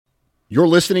You're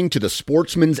listening to the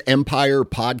Sportsman's Empire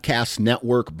Podcast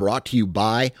Network, brought to you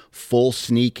by Full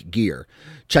Sneak Gear.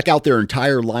 Check out their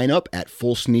entire lineup at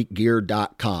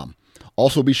fullsneakgear.com.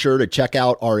 Also be sure to check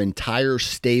out our entire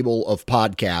stable of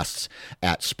podcasts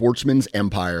at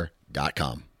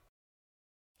sportsmansempire.com.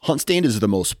 HuntStand is the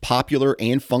most popular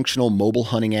and functional mobile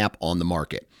hunting app on the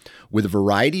market. With a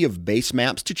variety of base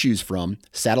maps to choose from,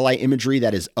 satellite imagery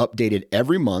that is updated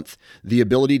every month, the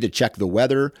ability to check the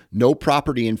weather, know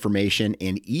property information,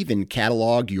 and even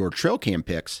catalog your trail cam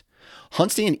pics,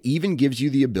 HuntStand even gives you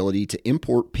the ability to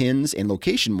import pins and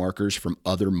location markers from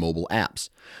other mobile apps.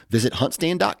 Visit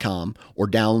huntstand.com or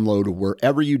download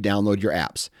wherever you download your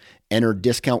apps. Enter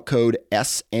discount code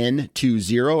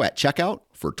SN20 at checkout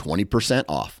for 20%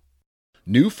 off.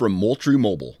 New from Moultrie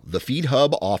Mobile, the Feed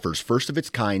Hub offers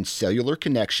first-of-its-kind cellular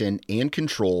connection and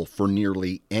control for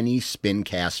nearly any spin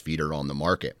cast feeder on the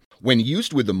market. When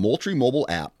used with the Moultrie Mobile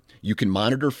app, you can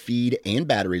monitor feed and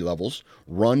battery levels,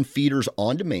 run feeders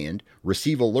on demand,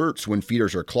 receive alerts when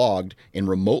feeders are clogged, and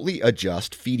remotely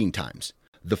adjust feeding times.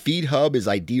 The Feed Hub is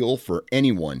ideal for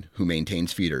anyone who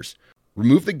maintains feeders.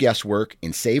 Remove the guesswork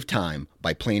and save time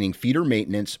by planning feeder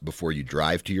maintenance before you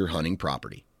drive to your hunting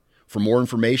property. For more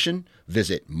information,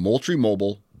 visit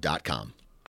moultriemobile.com.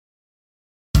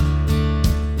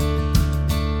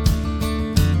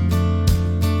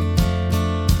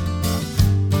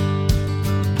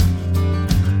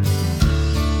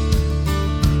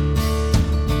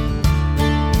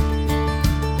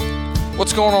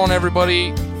 What's going on,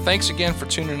 everybody? Thanks again for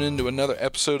tuning in to another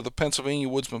episode of the Pennsylvania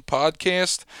Woodsman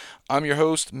Podcast. I'm your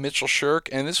host, Mitchell Shirk,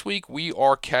 and this week we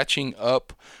are catching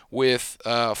up with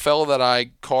a fellow that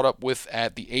I caught up with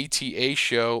at the ATA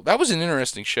show. That was an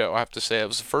interesting show, I have to say. It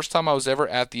was the first time I was ever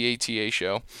at the ATA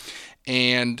show,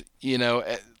 and, you know,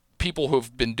 people who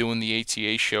have been doing the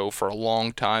ATA show for a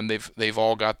long time, they've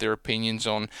all got their opinions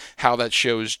on how that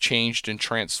show has changed and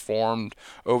transformed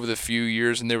over the few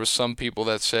years. And there was some people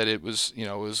that said it was, you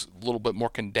know, it was a little bit more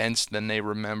condensed than they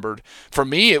remembered. For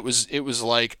me, it was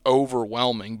like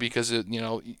overwhelming because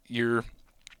you're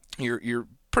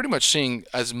pretty much seeing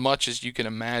as much as you can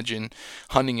imagine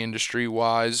hunting industry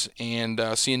wise, and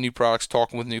seeing new products,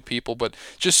 talking with new people, but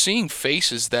just seeing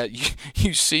faces that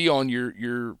you see on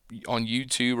your on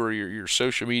YouTube or your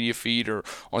social media feed or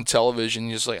on television.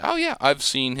 You're just like, oh yeah, I've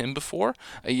seen him before.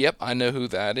 Yep, I know who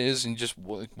that is, and just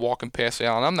walking past it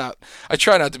out. And I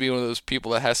try not to be one of those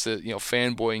people that has to, you know,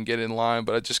 fanboy and get in line,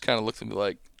 but I just kind of looked at me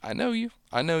like, I know you.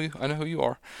 I know who you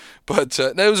are. But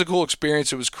that was a cool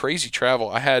experience. It was crazy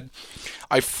travel. I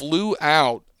flew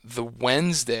out the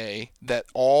Wednesday that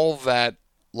all that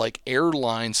like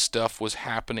airline stuff was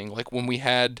happening. Like when we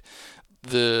had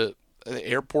the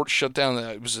airport shut down,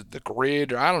 it was the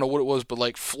grid, or I don't know what it was, but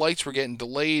like flights were getting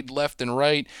delayed left and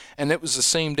right. And it was the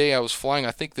same day I was flying.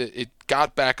 I think that it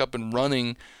got back up and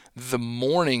running the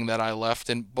morning that I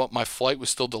left, but my flight was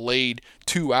still delayed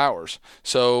 2 hours.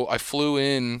 So I flew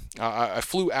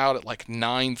out at like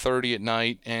 9:30 at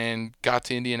night and got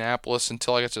to Indianapolis.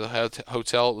 Until I got to the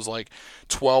hotel, it was like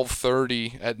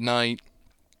 12:30 at night,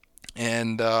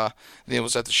 and then I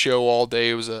was at the show all day.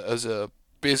 It was a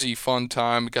busy, fun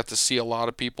time. Got to see a lot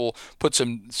of people, put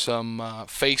some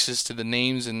faces to the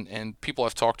names and people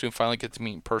I've talked to, and finally get to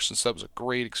meet in person. So that was a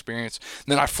great experience. And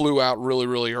then I flew out really,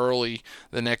 really early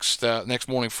the next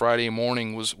morning. Friday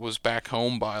morning was back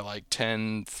home by like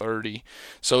 10:30.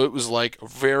 So it was like a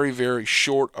very, very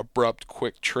short, abrupt,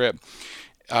 quick trip.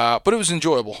 But it was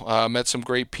enjoyable. Met some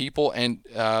great people, and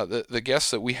the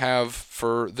guest that we have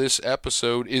for this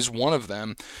episode is one of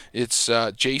them. It's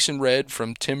Jason Redd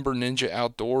from Timber Ninja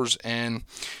Outdoors, and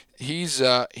he's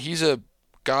a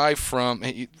guy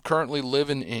currently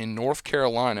living in North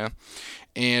Carolina.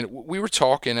 And we were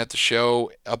talking at the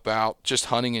show about just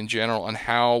hunting in general and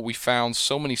how we found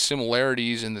so many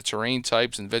similarities in the terrain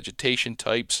types and vegetation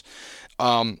types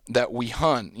that we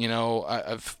hunt. You know,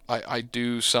 I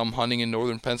do some hunting in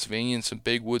northern Pennsylvania in some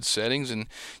big wood settings, and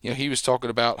you know, he was talking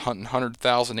about hunting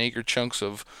 100,000 acre chunks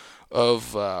of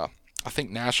I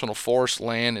think national forest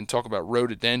land, and talk about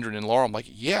rhododendron and laurel. I'm like,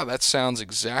 yeah, that sounds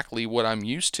exactly what I'm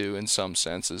used to in some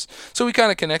senses. So we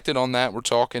kind of connected on that. We're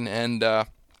talking, and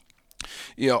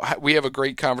you know, we have a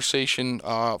great conversation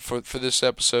for this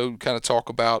episode. Kind of talk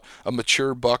about a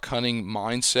mature buck hunting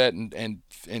mindset and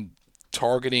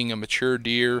targeting a mature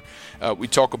deer. We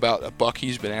talk about a buck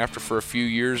he's been after for a few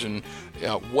years, and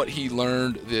what he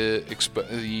learned,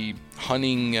 the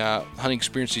hunting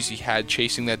experiences he had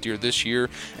chasing that deer this year,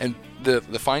 and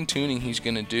the fine tuning he's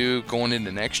going to do going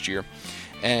into next year.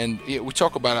 And we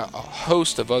talk about a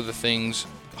host of other things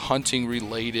hunting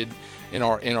related in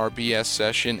our BS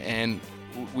session, and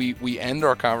we end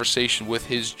our conversation with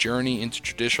his journey into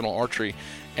traditional archery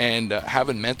and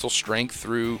having mental strength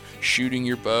through shooting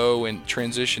your bow and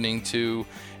transitioning to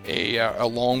a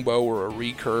long bow or a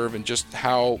recurve, and just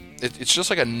how it's just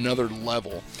like another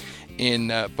level in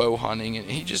bow hunting. And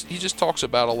he just talks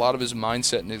about a lot of his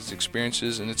mindset and his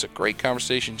experiences, and it's a great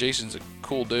conversation. Jason's a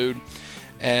cool dude,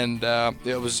 and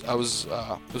it was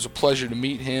a pleasure to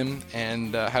meet him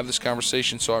and have this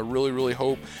conversation. So I really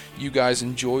hope you guys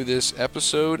enjoy this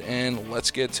episode, and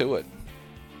let's get to it.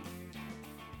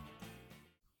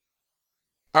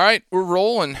 All right, we're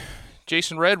rolling.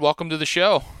 Jason Redd, welcome to the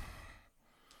show.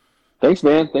 Thanks,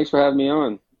 man. Thanks for having me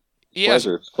on. Yes.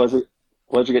 Pleasure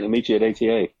getting to meet you at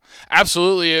ATA.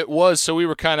 Absolutely, it was. So we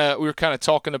were kind of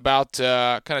talking about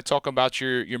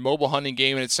your mobile hunting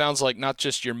game, and it sounds like not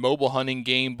just your mobile hunting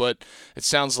game, but it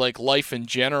sounds like life in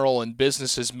general and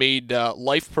business has made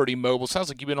life pretty mobile. It sounds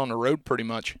like you've been on the road pretty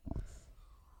much.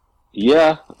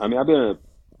 Yeah, I mean, I've been a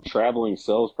traveling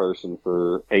salesperson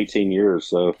for 18 years,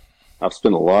 so I've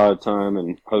spent a lot of time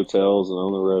in hotels and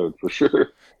on the road for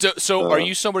sure. So are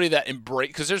you somebody that embrace,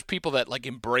 because there's people that like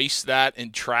embrace that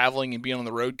and traveling and being on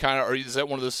the road kind of, or is that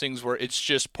one of those things where it's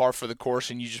just par for the course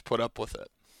and you just put up with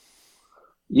it?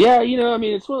 Yeah, I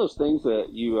mean, it's one of those things that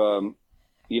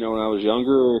when I was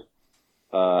younger,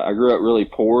 I grew up really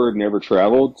poor and never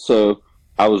traveled. So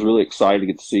I was really excited to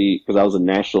get to see, because I was a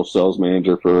national sales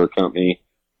manager for a company,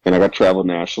 and I got to travel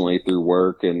nationally through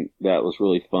work, and that was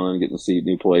really fun, getting to see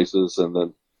new places. And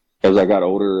then as I got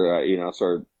older, I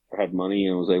had money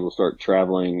and was able to start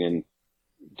traveling and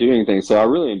doing things. So I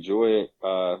really enjoy it.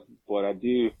 But I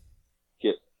do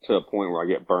get to a point where I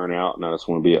get burnt out and I just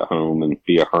want to be at home and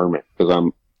be a hermit, because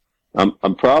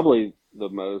I'm probably the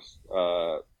most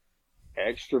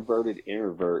extroverted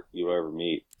introvert you ever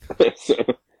meet. So,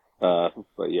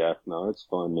 but yeah, no, it's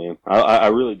fun, man. I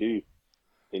really do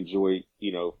enjoy,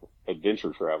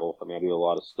 adventure travel. I mean, I do a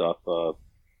lot of stuff.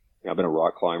 I've been a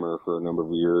rock climber for a number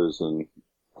of years and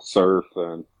surf,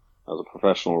 and I was a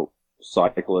professional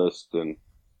cyclist, and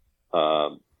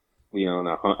and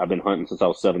I've been hunting since I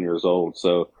was 7 years old.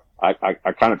 So I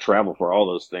kind of travel for all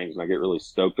those things, and I get really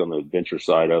stoked on the adventure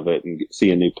side of it and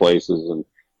seeing new places and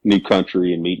new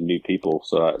country and meeting new people.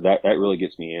 So that really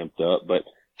gets me amped up. But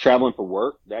traveling for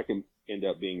work, that can end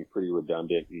up being pretty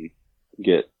redundant and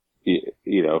get a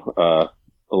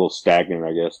little stagnant,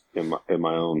 I guess, in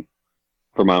my own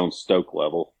stoke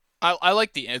level. I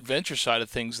like the adventure side of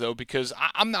things, though, because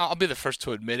I'll be the first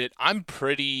to admit it. I'm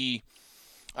pretty,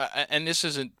 and this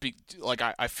isn't like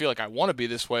I feel like I want to be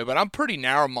this way, but I'm pretty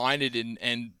narrow-minded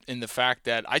in the fact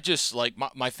that I just like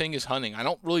my thing is hunting. I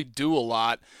don't really do a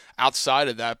lot outside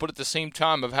of that, but at the same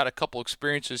time, I've had a couple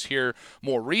experiences here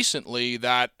more recently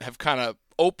that have kind of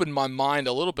opened my mind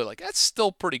a little bit. Like, that's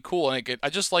still pretty cool. And I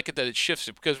just like it that it shifts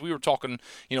it, because we were talking,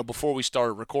 before we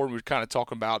started recording, we were kind of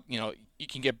talking about, you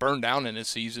can get burned down in this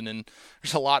season, and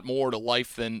there's a lot more to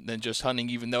life than just hunting,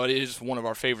 even though it is one of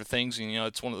our favorite things. And,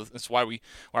 that's why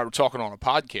we're talking on a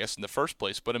podcast in the first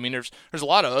place. But I mean, there's a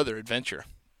lot of other adventure.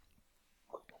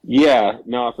 Yeah,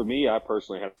 no, for me, I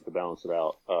personally have to balance it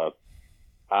out.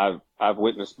 I've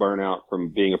witnessed burnout from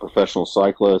being a professional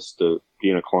cyclist to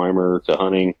being a climber to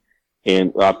hunting.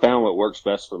 And I found what works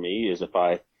best for me is if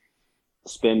I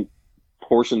spend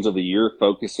portions of the year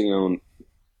focusing on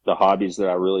the hobbies that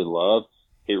I really love,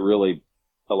 it really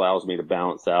allows me to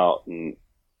balance out and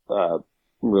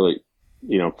really,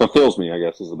 fulfills me, I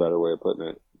guess is a better way of putting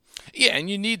it. Yeah,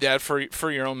 and you need that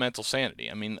for your own mental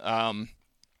sanity. I mean,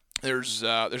 there's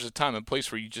a time and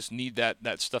place where you just need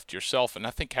that stuff to yourself, and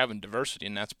I think having diversity,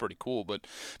 and that's pretty cool. But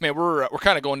man, we're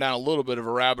kind of going down a little bit of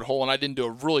a rabbit hole, and I didn't do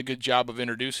a really good job of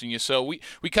introducing you. So we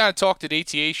kind of talked at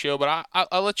ATA show, but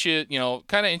I'll let you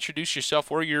kind of introduce yourself,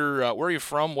 where you're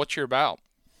from, what you're about.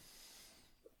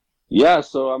 Yeah,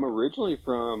 so I'm originally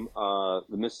from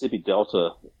the Mississippi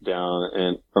Delta down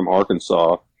and from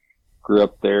Arkansas. Grew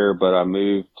up there, but I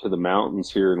moved to the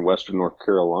mountains here in Western North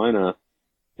Carolina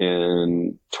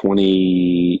in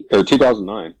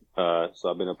 2009. So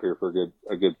I've been up here for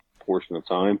a good portion of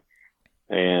time.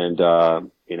 And,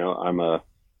 I'm a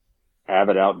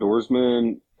avid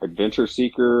outdoorsman, adventure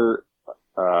seeker.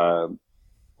 Like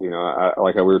we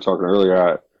were talking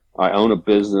earlier, I own a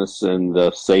business in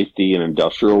the safety and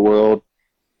industrial world.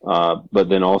 But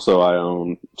then also I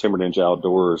own Timber Ninja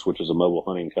Outdoors, which is a mobile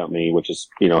hunting company, which is,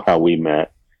 how we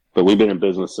met. But we've been in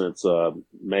business since,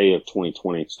 May of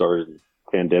 2020, started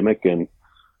pandemic, and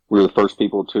we were the first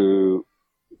people to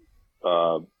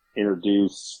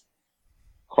introduce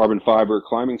carbon fiber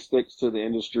climbing sticks to the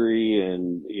industry.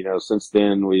 And since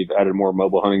then we've added more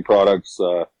mobile hunting products,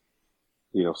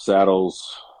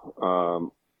 saddles.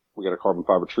 We got a carbon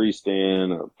fiber tree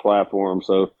stand, a platform.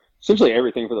 So essentially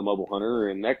everything for the mobile hunter.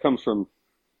 And that comes from,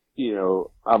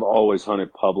 I've always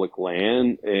hunted public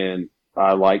land, and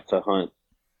I like to hunt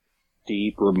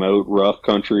deep, remote, rough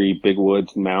country, big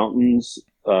woods, mountains,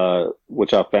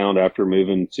 which I found after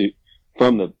moving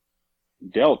from the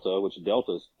Delta, which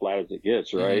Delta is flat as it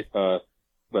gets, right? Mm-hmm.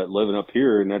 But living up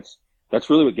here, and that's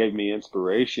really what gave me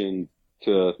inspiration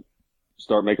to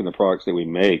start making the products that we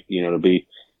make, to be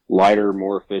lighter,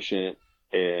 more efficient,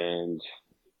 and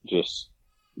just,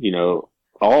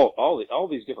 all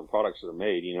these different products that are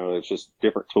made, it's just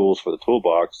different tools for the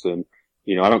toolbox. And,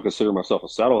 I don't consider myself a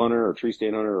saddle hunter or tree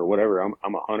stand hunter or whatever.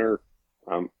 I'm a hunter.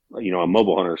 I'm a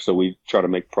mobile hunter. So we try to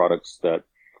make products that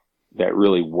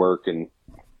really work and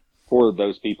for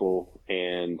those people,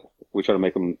 and we try to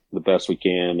make them the best we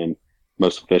can and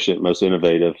most efficient, most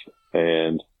innovative.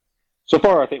 And so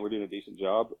far, I think we're doing a decent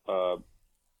job.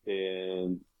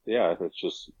 And yeah, it's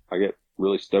just, I get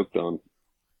really stoked on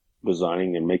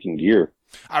designing and making gear.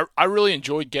 I really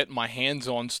enjoyed getting my hands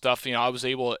on stuff. I was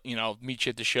able to, meet you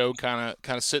at the show, kind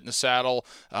of sit in the saddle,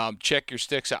 check your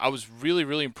sticks. I was really,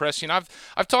 really impressed.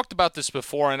 I've talked about this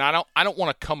before, and I don't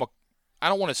want to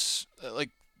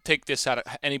take this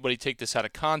out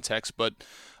of context, but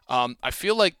I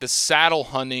feel like the saddle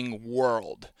hunting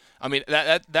world, I mean,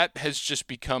 that has just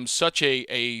become such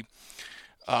a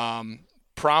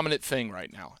prominent thing right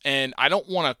now, and I don't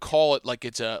want to call it like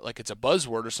it's a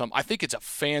buzzword or something. I think it's a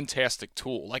fantastic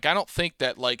tool. Like, I don't think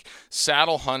that like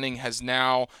saddle hunting has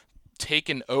now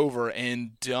taken over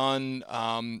and done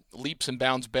leaps and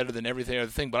bounds better than everything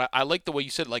other thing. But I like the way you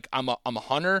said, like, I'm a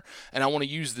hunter, and I want to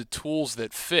use the tools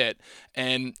that fit.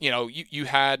 And you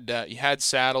had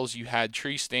saddles, you had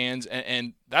tree stands,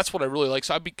 and that's what I really like.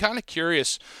 So I'd be kind of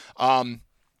curious. As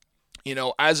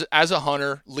a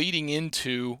hunter leading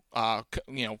into,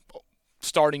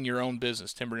 starting your own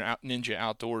business, Timber Ninja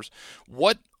Outdoors,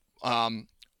 what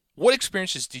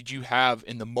experiences did you have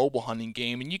in the mobile hunting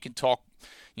game? And you can talk,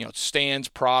 stands,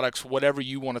 products, whatever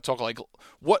you want to talk, like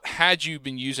what had you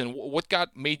been using? What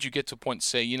made you get to a point to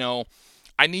say,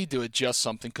 I need to adjust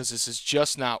something because this is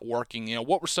just not working?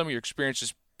 What were some of your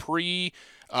experiences pre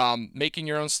making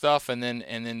your own stuff and then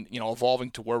evolving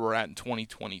to where we're at in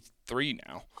 2023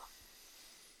 now?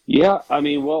 Yeah, I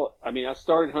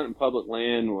started hunting public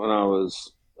land when I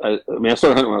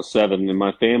started hunting when I was 7. In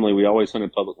my family, we always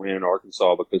hunted public land in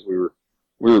Arkansas because we were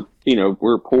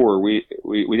poor. We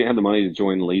didn't have the money to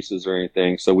join leases or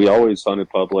anything, so we always hunted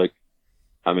public.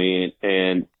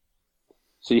 And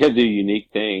so you had to do unique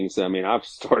things. I've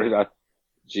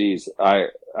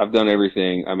done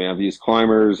everything. I've used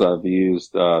climbers. I've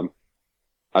used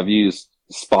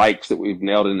spikes that we've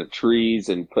nailed into trees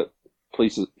and put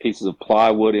pieces of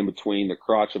plywood in between the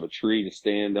crotch of a tree to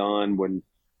stand on when,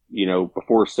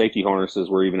 before safety harnesses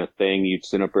were even a thing. You'd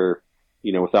sit up there,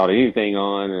 without anything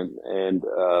on. And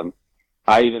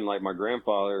I even, like, my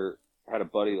grandfather had a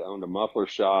buddy that owned a muffler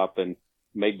shop and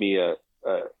made us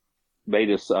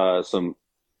some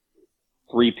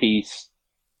 3-piece,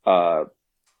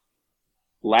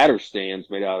 ladder stands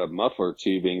made out of muffler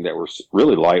tubing that were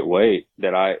really lightweight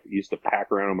that I used to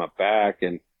pack around on my back.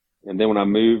 And then when I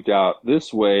moved out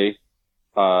this way,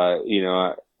 I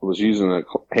was using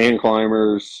hand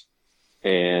climbers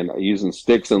and using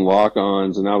sticks and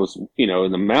lock-ons. And I was,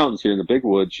 in the mountains here in the big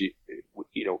woods,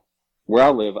 where I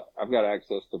live, I've got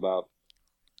access to about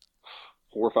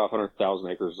 400,000 or 500,000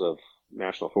 acres of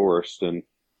national forest. And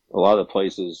a lot of the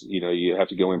places, you have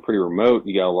to go in pretty remote.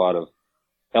 You got a lot of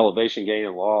elevation gain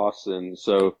and loss. And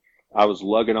so I was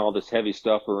lugging all this heavy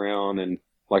stuff around. And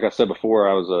like I said before,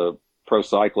 I was a pro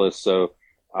cyclist, so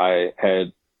I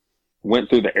had went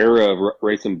through the era of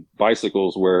racing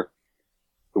bicycles where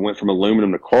it went from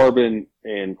aluminum to carbon,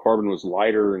 and carbon was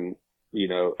lighter and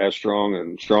as strong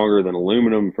and stronger than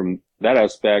aluminum from that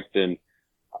aspect. And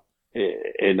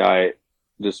I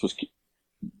just was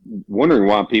wondering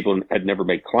why people had never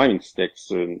made climbing sticks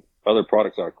and other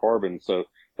products out of carbon. So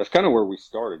that's kind of where we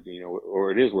started,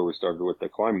 or it is where we started with the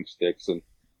climbing sticks. And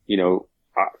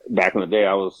back in the day,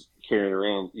 I was carrying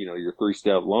around, your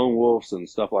 3-step lone wolves and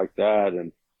stuff like that.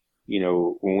 And,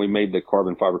 when we made the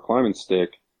carbon fiber climbing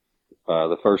stick,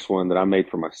 the first one that I made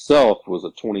for myself was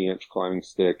a 20-inch climbing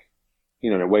stick,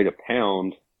 and it weighed a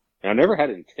pound. And I never had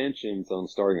intentions on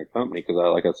starting a company because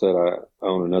like I said, I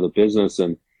own another business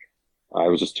and I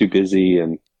was just too busy.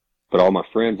 But all my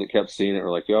friends that kept seeing it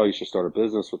were like, yo, you should start a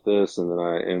business with this. And then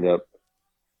I ended up,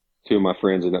 2 of my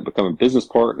friends ended up becoming business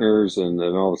partners. And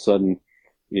then all of a sudden,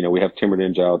 we have Timber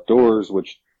Ninja Outdoors,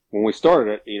 which when we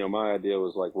started it, my idea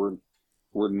was like,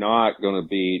 we're not going to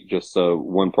be just a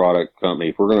one product company.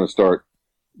 If we're going to start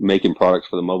making products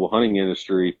for the mobile hunting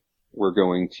industry, we're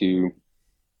going to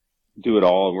do it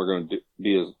all, and we're going to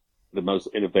be the most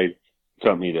innovative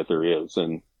company that there is.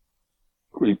 And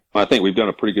I think we've done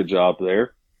a pretty good job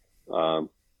there.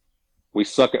 We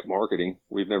suck at marketing.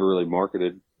 We've never really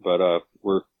marketed, but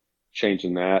we're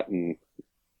changing that. And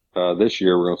this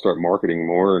year we're going to start marketing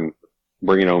more and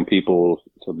bringing on people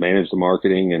to manage the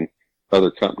marketing and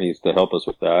other companies to help us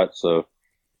with that. So,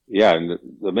 yeah, and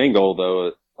the main goal,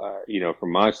 though,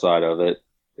 from my side of it,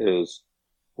 is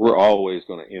we're always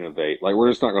going to innovate. Like, we're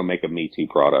just not going to make a Me Too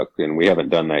product, and we haven't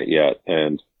done that yet.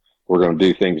 And we're going to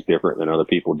do things different than other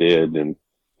people did. And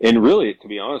really, to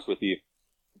be honest with you,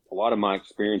 a lot of my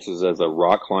experiences as a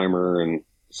rock climber and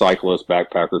cyclist,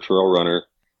 backpacker, trail runner,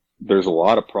 there's a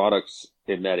lot of products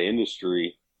in that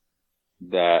industry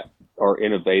that are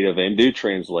innovative and do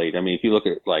translate. I mean, if you look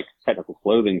at like technical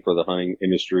clothing for the hunting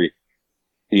industry,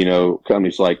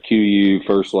 companies like QU,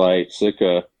 First Light,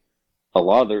 Sitka, a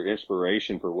lot of their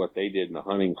inspiration for what they did in the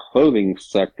hunting clothing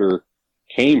sector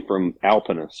came from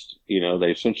alpinists.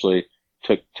 They essentially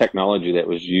took technology that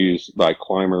was used by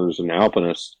climbers and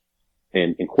alpinists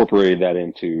and incorporated that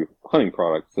into hunting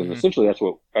products. And essentially that's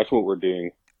what we're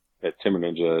doing at Timber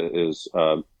Ninja, is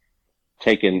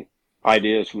taking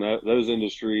ideas from those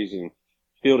industries and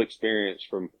field experience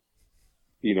from,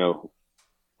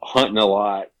 hunting a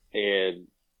lot and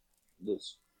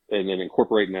then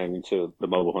incorporating that into the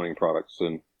mobile hunting products.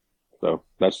 And so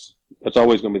that's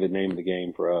always going to be the name of the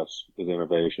game for us, is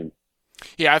innovation.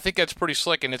 Yeah, I think that's pretty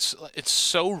slick, and it's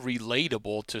so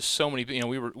relatable to so many.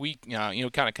 We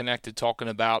kind of connected talking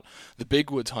about the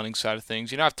big woods hunting side of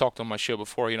things. I've talked on my show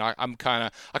before. I kind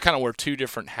of wear two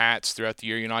different hats throughout the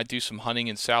year. I do some hunting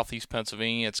in southeast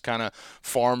Pennsylvania. It's kind of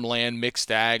farmland,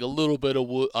 mixed ag, a little bit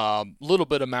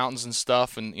of mountains and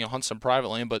stuff, and hunt some private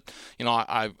land. But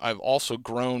I've also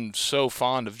grown so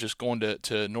fond of just going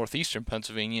to northeastern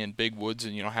Pennsylvania and big woods,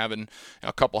 and having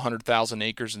a couple 100,000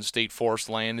 acres in state forest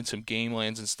land and some game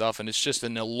lands and stuff, and it's just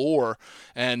an allure.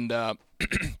 And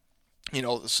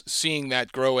seeing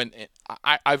that grow, and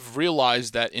I've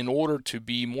realized that in order to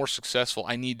be more successful,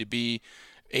 I need to be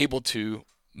able to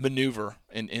maneuver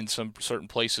in some certain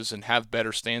places and have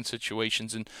better stand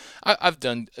situations. And I've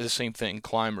done the same thing,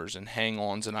 climbers and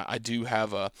hang-ons, and I do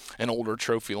have an older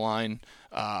trophy line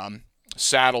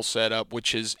saddle setup,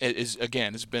 which is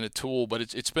again, has been a tool, but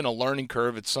it's been a learning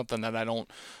curve. It's something that I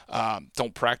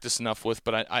don't practice enough with,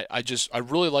 but I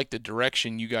really like the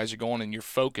direction you guys are going and your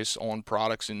focus on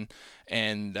products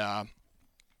and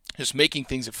just making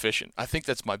things efficient. I think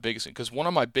that's my biggest thing, because one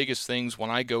of my biggest things when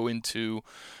I go into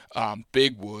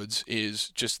big woods is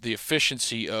just the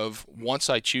efficiency of, once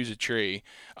I choose a tree,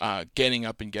 getting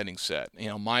up and getting set.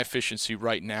 My efficiency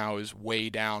right now is way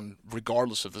down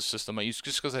regardless of the system I use,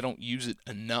 just because I don't use it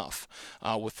enough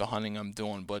with the hunting I'm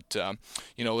doing. But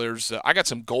I got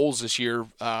some goals this year.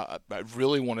 I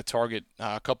really want to target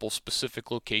a couple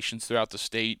specific locations throughout the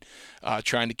state,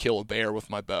 trying to kill a bear with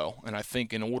my bow. And I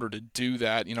think in order to do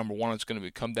that, number one, it's going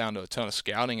to come down to a ton of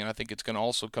scouting, and I think it's going to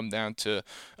also come down to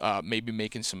maybe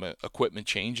making some equipment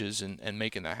changes and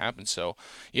making that happen. So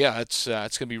yeah, it's going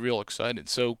to be real excited.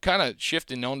 So kind of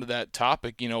shifting onto that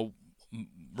topic,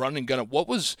 run and gun. What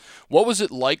was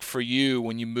it like for you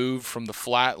when you moved from the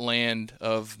flat land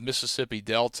of Mississippi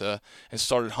Delta and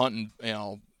started hunting,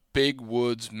 big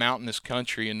woods, mountainous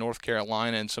country in North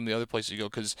Carolina and some of the other places you go?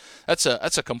 Because that's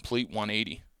a complete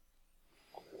 180.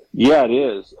 Yeah, it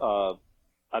is.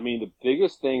 The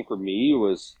biggest thing for me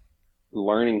was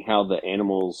learning how the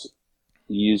animals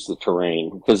use the terrain.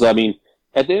 Because, at the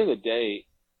end of the day,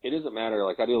 it doesn't matter.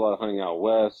 Like, I do a lot of hunting out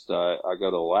west. I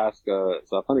go to Alaska.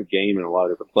 So I've hunted game in a lot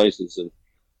of different places. And,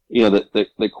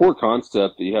 the core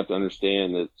concept that you have to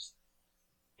understand that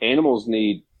animals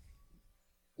need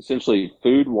essentially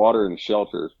food, water, and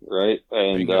shelter, right?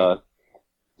 And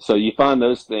so you find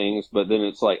those things, but then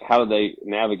it's like, how do they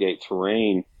navigate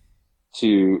terrain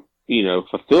to,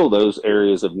 fulfill those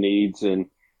areas of needs? And,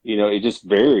 it just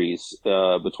varies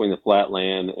between the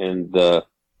flatland and the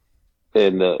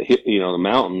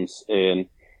mountains. And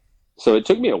so it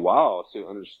took me a while to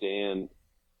understand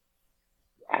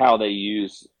how they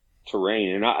use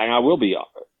terrain. And I will be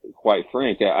quite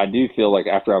frank, I do feel like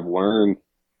after I've learned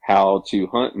how to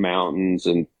hunt mountains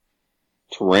and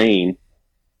terrain,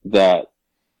 that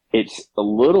it's a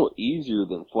little easier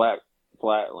than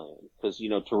flatland, because,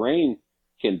 terrain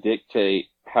can dictate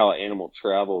how an animal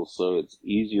travels, so it's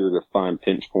easier to find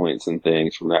pinch points and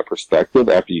things from that perspective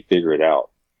after you figure it out.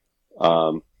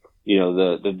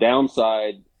 The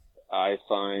downside I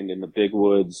find in the big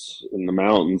woods in the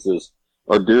mountains is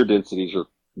our deer densities are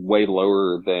way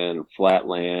lower than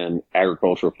flatland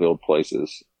agricultural field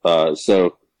places.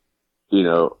 So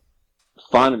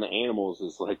finding the animals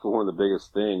is like one of the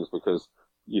biggest things because,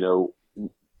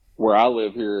 where I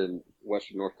live here in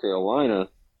Western North Carolina,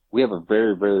 we have a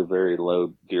very, very, very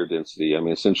low deer density. I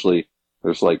mean, essentially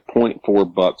there's like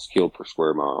 0.4 bucks killed per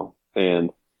square mile.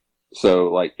 And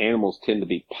so like animals tend to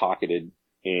be pocketed.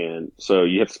 And so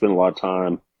you have to spend a lot of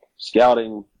time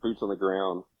scouting, boots on the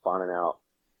ground, finding out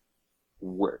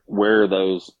where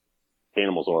those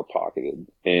animals are pocketed.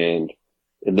 And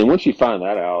then once you find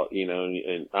that out,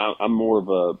 and I'm more of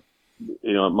a,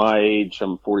 at my age,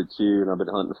 I'm 42 and I've been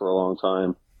hunting for a long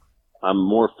time. I'm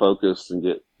more focused and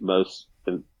get most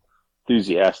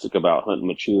enthusiastic about hunting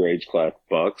mature age class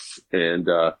bucks, and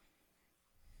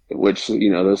which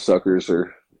those suckers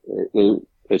are.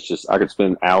 It's just I could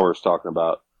spend hours talking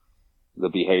about the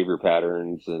behavior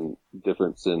patterns and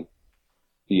difference in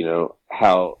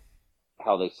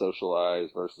how they socialize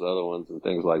versus other ones and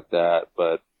things like that.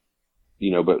 But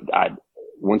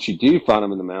once you do find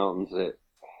them in the mountains, it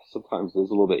sometimes is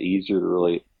a little bit easier to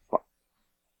really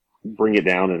bring it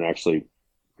down and actually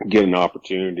get an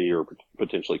opportunity or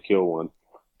potentially kill one.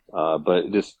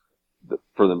 But just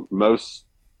for the most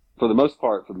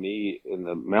part, for me in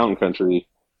the mountain country,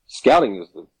 scouting is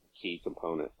the key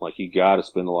component. Like you got to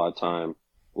spend a lot of time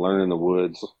learning the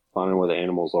woods, finding where the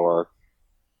animals are.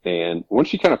 And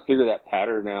once you kind of figure that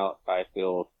pattern out, I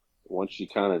feel once you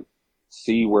kind of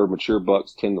see where mature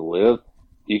bucks tend to live,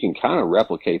 you can kind of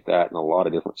replicate that in a lot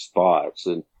of different spots.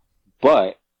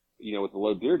 But with the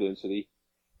low deer density,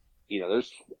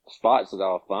 there's spots that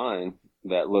I'll find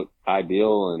that look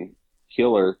ideal and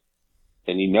killer,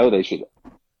 and they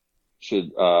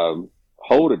should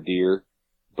hold a deer,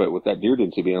 but with that deer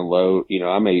density being low,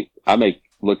 I may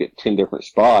look at 10 different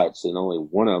spots and only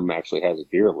one of them actually has a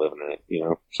deer living in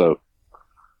it, so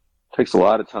it takes a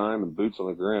lot of time and boots on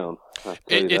the ground.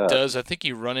 It does. I think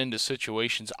you run into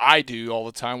situations, I do all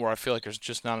the time, where I feel like there's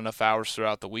just not enough hours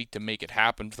throughout the week to make it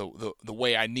happen the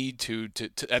way I need to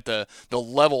at the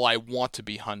level I want to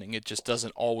be hunting. It just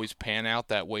doesn't always pan out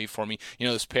that way for me.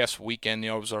 This past weekend,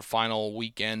 it was our final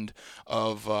weekend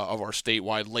of our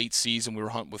statewide late season. We were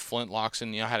hunting with flintlocks,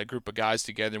 and I had a group of guys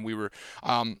together, and we were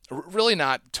really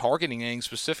not targeting anything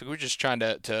specific. We were just trying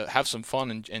to have some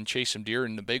fun and chase some deer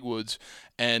in the big woods.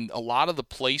 And a lot of the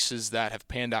places that have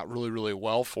panned out really, really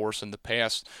well for us in the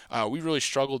past, we really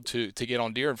struggled to get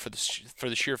on deer, and for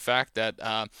the sheer fact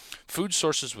that food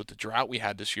sources with the drought we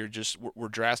had this year just were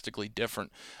drastically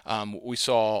different. We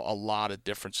saw a lot of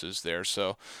differences there.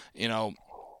 So,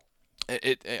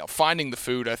 finding the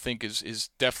food, I think, is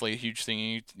definitely a huge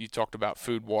thing. You talked about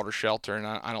food, water, shelter, and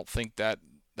I don't think that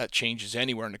changes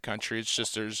anywhere in the country. It's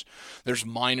just there's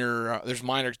minor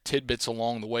tidbits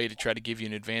along the way to try to give you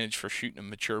an advantage for shooting a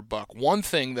mature buck. One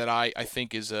thing that I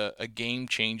think is a game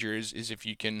changer is if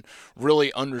you can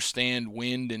really understand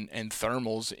wind and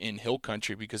thermals in hill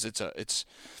country, because it's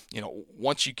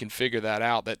once you can figure that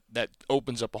out, that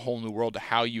opens up a whole new world to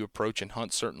how you approach and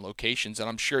hunt certain locations. And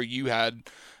I'm sure you had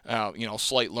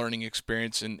slight learning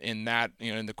experience in that,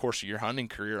 in the course of your hunting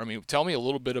career. I mean, tell me a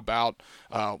little bit about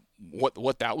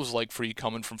what that was like for you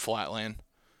coming from flatland.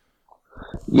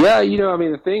 Yeah,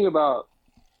 the thing about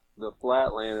the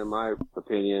flatland, in my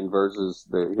opinion, versus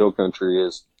the hill country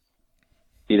is,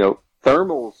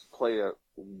 thermals play a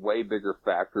way bigger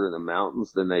factor in the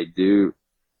mountains than they do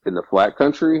in the flat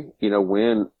country.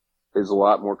 Wind is a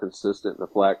lot more consistent in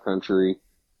the flat country,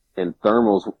 and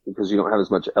thermals, because you don't have as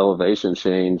much elevation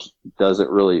change, doesn't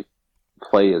really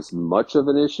play as much of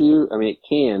an issue. I mean, it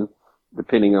can,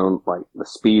 depending on like the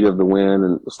speed of the wind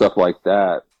and stuff like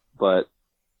that. But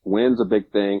wind's a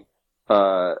big thing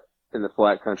in the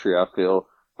flat country, I feel.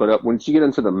 But once you get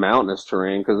into the mountainous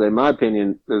terrain, because in my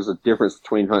opinion, there's a difference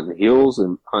between hunting hills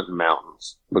and hunting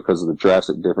mountains because of the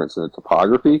drastic difference in the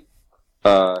topography.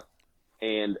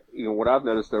 And what I've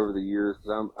noticed over the years,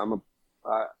 because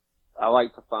I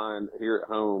like to find here at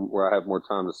home where I have more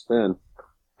time to spend,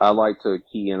 I like to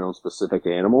key in on specific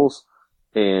animals.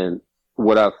 And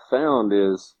what I've found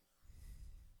is,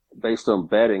 based on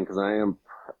bedding, because I am,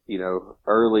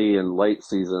 early and late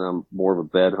season, I'm more of a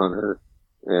bed hunter,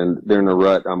 and during the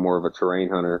rut, I'm more of a terrain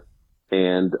hunter.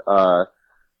 And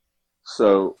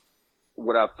so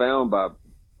what I've found by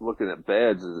looking at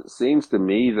beds is it seems to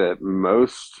me that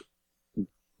most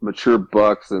mature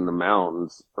bucks in the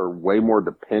mountains are way more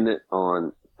dependent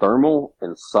on thermal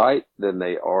and sight than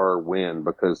they are wind,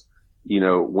 because,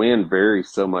 wind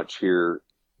varies so much here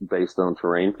based on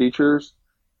terrain features,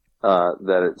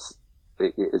 that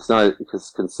it's not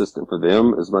as consistent for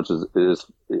them as much as it is,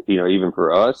 even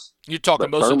for us. You're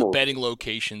talking most of the bedding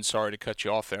locations. Sorry to cut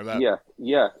you off there.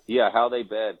 Yeah. How they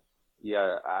bed.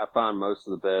 Yeah. I find most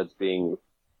of the beds being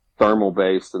thermal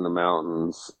based in the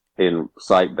mountains, in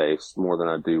sight based more than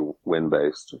I do wind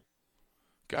based.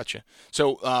 Gotcha.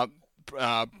 So,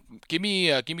 give me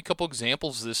a couple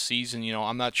examples this season.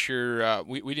 I'm not sure.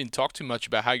 We didn't talk too much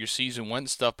about how your season went and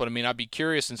stuff, but I mean, I'd be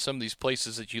curious in some of these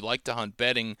places that you like to hunt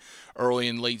bedding early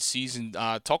and late season.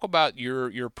 Talk about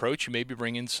your approach. You maybe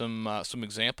bring in some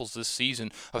examples this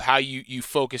season of how you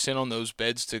focus in on those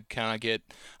beds to kind of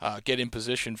get in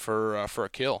position for a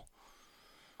kill.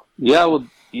 Yeah, well,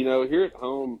 here at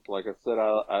home, like I said,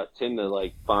 I tend to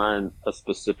like find a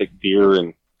specific deer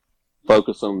and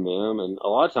focus on them. And a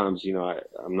lot of times,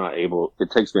 I'm not able,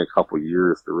 it takes me a couple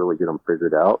years to really get them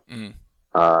figured out. Mm.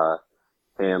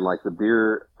 And like the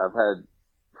deer, I've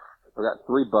got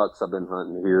 3 bucks I've been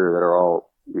hunting here that are all,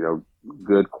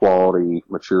 good quality,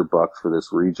 mature bucks for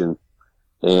this region.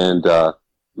 And,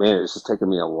 man, it's just taken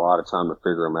me a lot of time to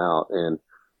figure them out. And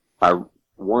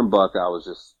one buck I was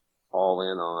just all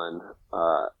in on,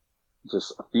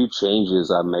 just a few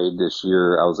changes I made this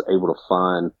year. I was able to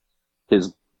find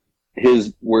his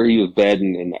where he was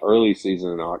bedding in the early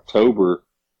season in October,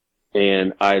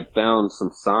 and I had found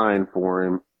some sign for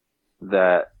him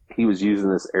that he was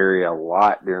using this area a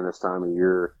lot during this time of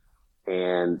year,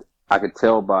 and I could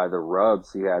tell by the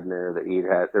rubs he had in there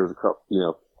that there was a couple,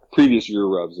 previous year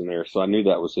rubs in there, so I knew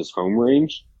that was his home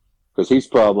range, because he's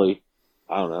probably,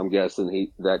 I don't know, I'm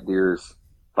guessing that deer's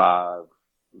 5,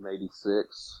 maybe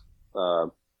 6,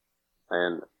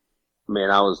 and man,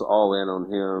 I was all in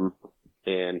on him,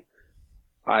 and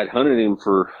I'd hunted him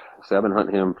I've been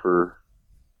hunting him for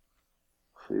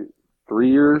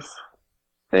 3 years,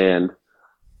 and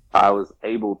I was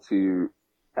able to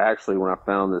actually, when I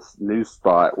found this new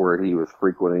spot where he was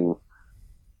frequenting,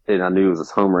 and I knew it was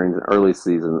his home range in early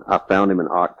season, I found him in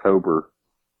October,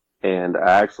 and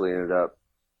I actually ended up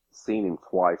seeing him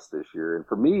twice this year. And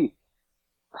for me,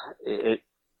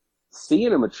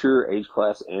 seeing a mature age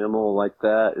class animal like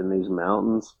that in these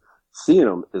mountains, seeing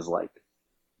them is like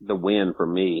the win for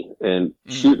me, and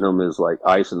shooting them is like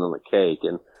icing on the cake.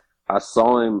 And I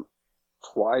saw him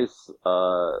twice,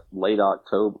 late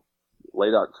October,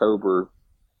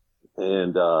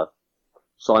 and,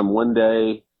 saw him one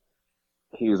day.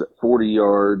 He was at 40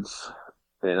 yards,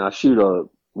 and I shoot a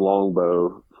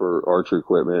longbow for archery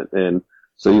equipment. And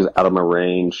so he was out of my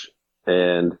range,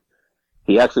 and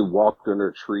he actually walked under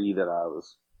a tree that I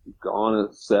was going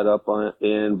to set up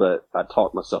in, but I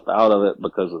talked myself out of it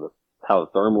because of how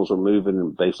the thermals were moving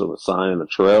and based on the sign and the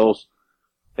trails.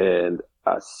 And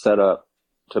I set up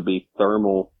to be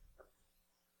thermal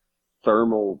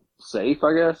safe,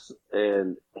 I guess.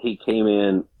 And he came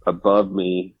in above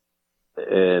me,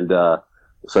 and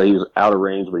so he was out of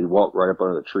range, but he walked right up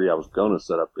under the tree I was going to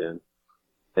set up in.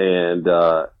 And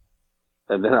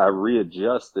then I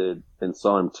readjusted and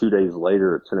saw him 2 days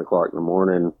later at 10 o'clock in the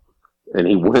morning, and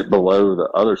he went below the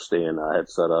other stand I had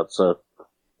set up. So,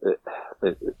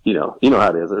 you know how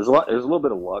it is. There's a little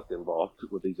bit of luck involved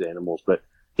with these animals, but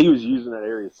he was using that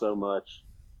area so much.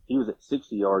 He was at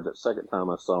 60 yards that second time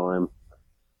I saw him,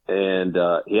 and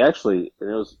he actually, and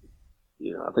it was,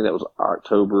 I think that was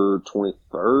October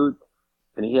 23rd,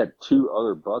 and he had 2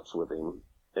 other bucks with him,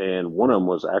 and one of them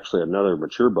was actually another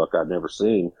mature buck I'd never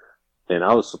seen, and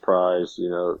I was surprised,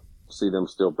 to see them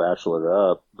still bachelor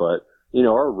it up, but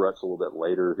our rut's a little bit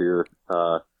later here,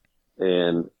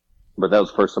 but that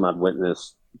was the first time I'd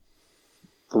witnessed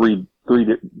three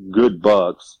good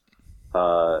bucks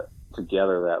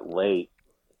together that late.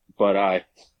 But I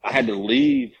had to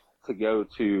leave to go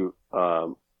to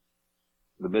the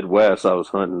Midwest. I was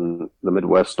hunting the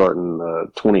Midwest starting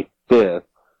the 25th,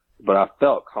 but I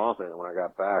felt confident when I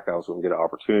got back I was going to get an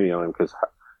opportunity on him because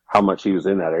how much he was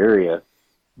in that area.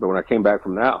 But when I came back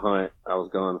from that hunt, I was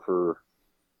gone for,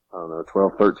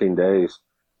 12, 13 days.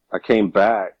 I came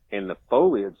back and the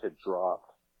foliage had dropped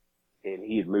and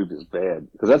he had moved his bed.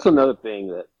 Because that's another thing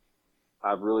that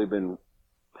I've really been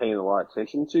paying a lot of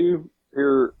attention to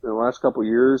here in the last couple of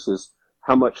years is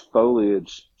how much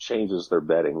foliage changes their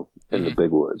bedding in the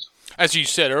big woods. As you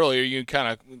said earlier, you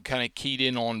kind of keyed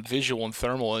in on visual and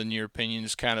thermal, in your opinion,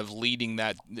 is kind of leading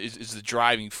that is the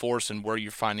driving force in where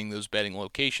you're finding those bedding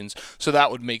locations. So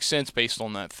that would make sense based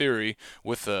on that theory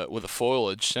with a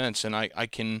foliage sense, and I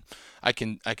can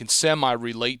semi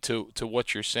relate to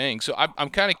what you're saying. So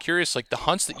I'm kind of curious, like the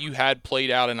hunts that you had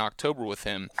played out in October with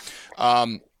him.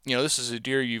 This is a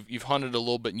deer you've hunted a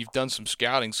little bit and you've done some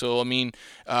scouting. So, I mean,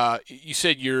 you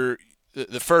said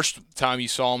the first time you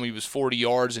saw him, he was 40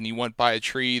 yards and he went by a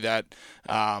tree that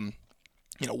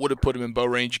would have put him in bow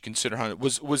range, you consider hunting.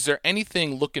 Was there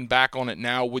anything, looking back on it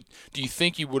now, do you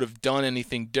think you would have done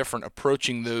anything different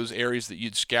approaching those areas that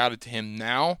you'd scouted to him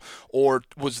now? Or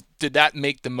did that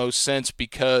make the most sense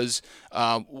because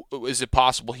is it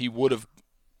possible he would have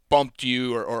bumped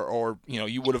you or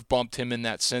you would have bumped him in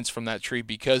that sense from that tree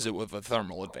because it was a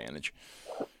thermal advantage?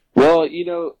 Well,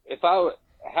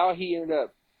 how he ended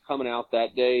up coming out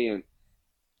that day, and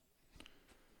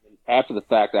after the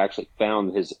fact, I actually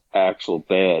found his actual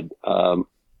bed.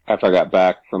 After I got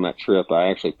back from that trip, I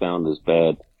actually found his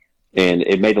bed, and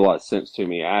it made a lot of sense to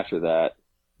me after that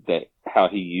how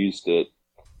he used it.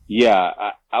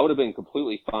 Yeah, I would have been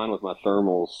completely fine with my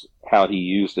thermals, how he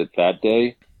used it that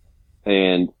day.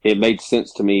 And it made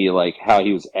sense to me, like how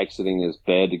he was exiting his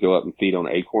bed to go up and feed on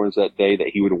acorns that day, that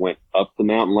he would have went up the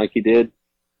mountain like he did.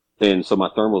 And so my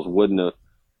thermals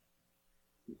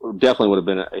definitely would have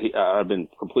been, I've been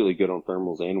completely good on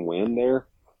thermals and wind there.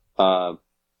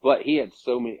 But he had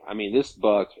so many, this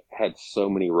buck had so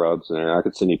many rubs in there. I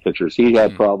could send you pictures. He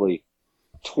had probably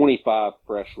 25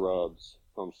 fresh rubs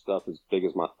from stuff as big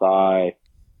as my thigh.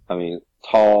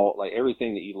 Tall, like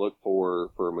everything that you look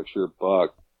for a mature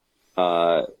buck.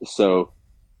 So,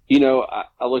 I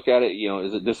look at it,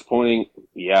 is it disappointing?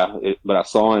 Yeah, but I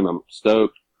saw him, I'm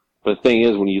stoked. But the thing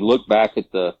is, when you look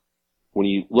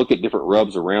at different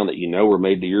rubs around that were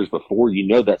made the years before,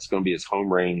 that's going to be his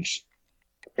home range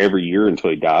every year until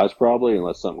he dies, probably,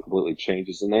 unless something completely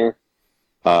changes in there.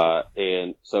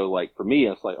 And so, like, for me,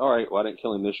 it's like, all right, well, I didn't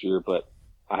kill him this year, but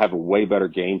I have a way better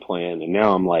game plan. And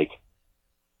now I'm like,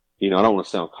 I don't want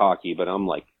to sound cocky, but I'm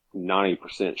like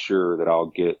 90% sure that I'll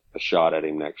get a shot at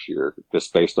him next year,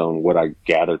 just based on what I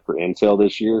gathered for intel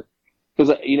this year. Because,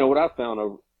 what I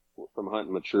found from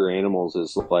hunting mature animals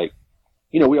is like,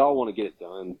 we all want to get it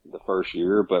done the first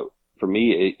year, but for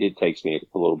me, it takes me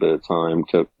a little bit of time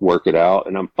to work it out,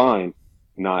 and I'm fine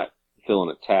not filling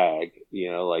a tag.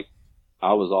 Like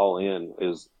I was all in.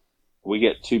 We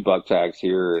get 2 buck tags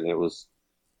here, and it was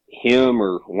him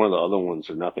or one of the other ones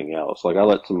or nothing else. Like I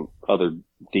let some other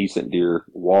decent deer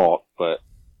walk, but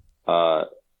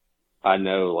I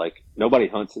know like nobody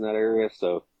hunts in that area,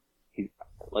 so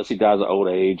unless he dies of old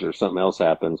age or something else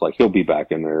happens, like he'll be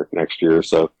back in there next year.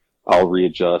 So I'll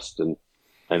readjust, and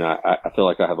I feel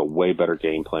like I have a way better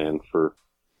game plan for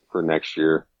next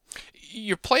year.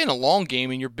 You're playing a long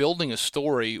game and you're building a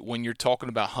story when you're talking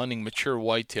about hunting mature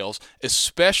whitetails,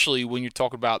 especially when you're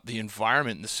talking about the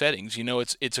environment and the settings.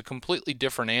 It's a completely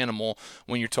different animal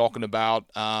when you're talking about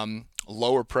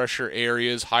lower pressure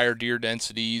areas, higher deer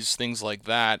densities, things like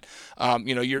that.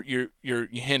 You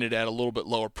hinted at a little bit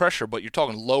lower pressure, but you're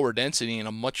talking lower density and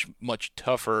a much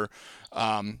tougher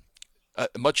a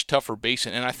much tougher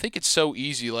basin. And I think it's so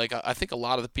easy. Like, I think a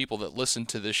lot of the people that listen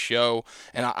to this show,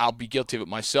 and I'll be guilty of it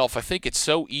myself, I think it's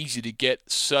so easy to get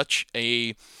such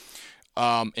a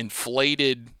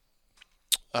inflated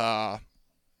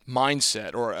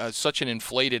mindset or such an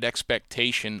inflated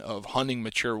expectation of hunting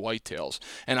mature whitetails.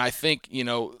 And I think,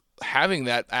 having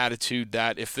that attitude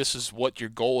that if this is what your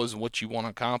goal is and what you want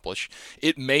to accomplish,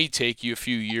 it may take you a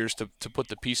few years to put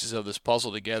the pieces of this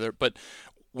puzzle together. But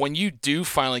when you do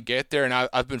finally get there, and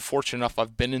I've been fortunate enough,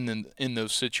 I've been in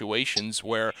those situations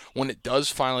where when it does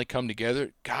finally come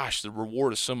together, gosh, the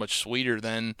reward is so much sweeter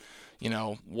than,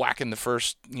 whacking the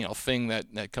first, thing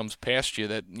that comes past you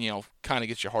that, kind of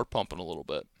gets your heart pumping a little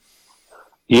bit.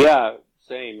 Yeah,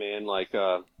 same, man. Like,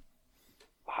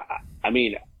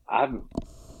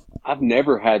 I've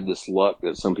never had this luck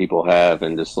that some people have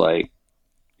and just like,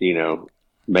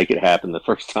 make it happen the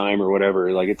first time or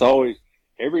whatever. Like, it's always,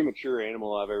 every mature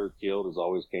animal I've ever killed has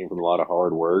always came from a lot of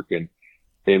hard work. And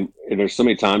there's so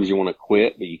many times you want to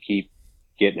quit, but you keep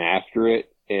getting after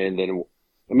it. And then,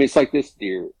 it's like this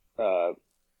deer,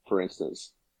 for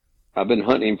instance. I've been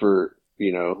hunting for,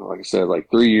 like I said, like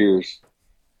 3 years.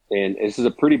 And this is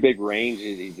a pretty big range that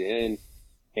he's in.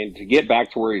 And to get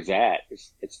back to where he's at,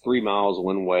 it's 3 miles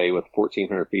one way with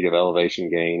 1,400 feet of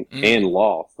elevation gain and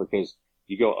loft, because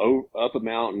you go up a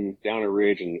mountain, down a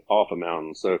ridge, and off a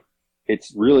mountain. So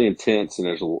it's really intense, and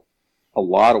there's a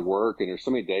lot of work, and there's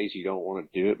so many days you don't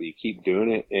want to do it, but you keep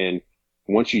doing it. And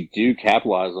once you do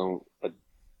capitalize on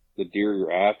the deer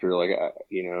you're after, like,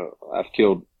 I've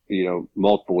killed,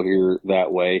 multiple here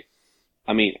that way.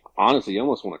 Honestly, you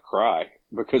almost want to cry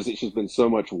because it's just been so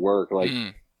much work. Like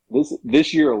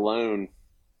this year alone,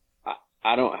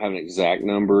 I don't have an exact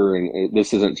number, and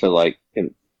this isn't to like,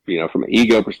 from an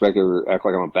ego perspective, act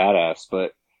like I'm a badass,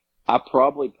 but I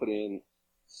probably put in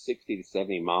 60 to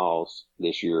 70 miles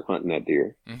this year hunting that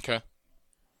deer. Okay.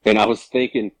 And I was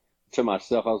thinking to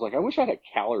myself, I was like, I wish I had a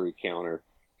calorie counter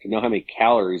to know how many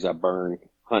calories I burned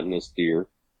hunting this deer.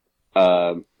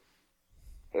 Um,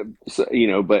 so,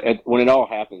 but when it all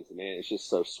happens, man, it's just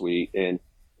so sweet. And,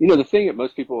 the thing that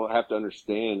most people have to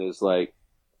understand is like,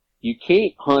 you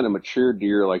can't hunt a mature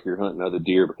deer like you're hunting other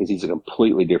deer because he's a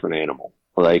completely different animal.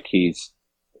 Like and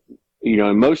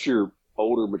most of your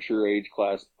older mature age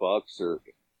class bucks are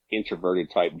introverted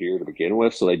type deer to begin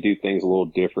with. So they do things a little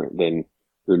different than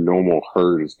your normal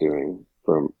herd is doing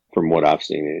from what I've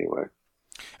seen anyway.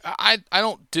 I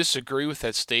don't disagree with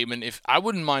that statement. If I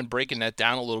wouldn't mind breaking that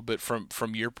down a little bit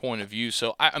from your point of view.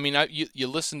 So you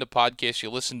listen to podcasts, you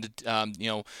listen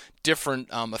to different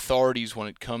authorities when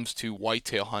it comes to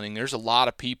whitetail hunting. There's a lot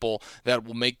of people that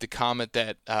will make the comment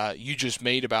that you just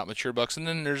made about mature bucks, and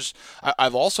then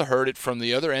I've also heard it from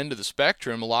the other end of the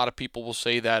spectrum. A lot of people will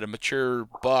say that a mature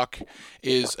buck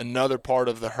is another part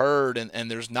of the herd,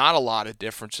 and there's not a lot of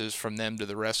differences from them to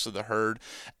the rest of the herd.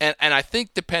 And I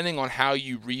think depending on how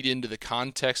you read into the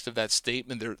context of that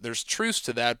statement, there's truth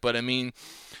to that. But I mean,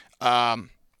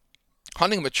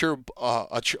 hunting a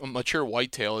mature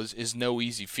whitetail is no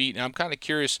easy feat. And I'm kind of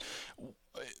curious,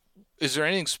 is there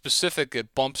anything specific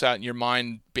that bumps out in your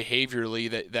mind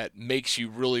behaviorally that makes you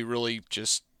really, really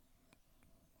just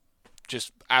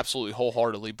absolutely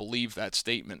wholeheartedly believe that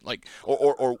statement? Like,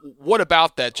 or what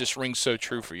about that just rings so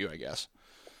true for you, I guess?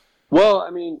 Well, I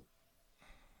mean,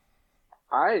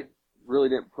 I really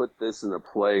didn't put this into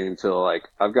play until like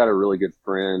I've got a really good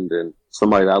friend and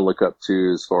somebody that I look up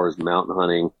to as far as mountain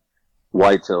hunting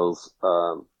whitetails.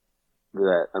 A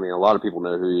lot of people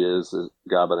know who he is a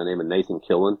guy by the name of Nathan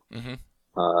Killen.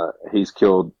 Mm-hmm. He's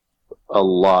killed a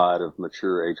lot of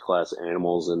mature age class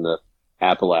animals in the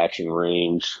Appalachian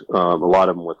range, a lot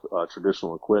of them with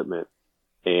traditional equipment,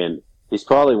 and he's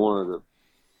probably one of the,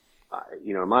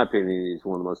 in my opinion, he's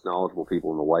one of the most knowledgeable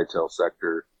people in the whitetail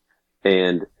sector.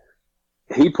 And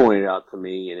he pointed out to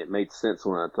me, and it made sense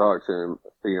when I talked to him,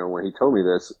 when he told me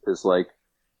this, is like,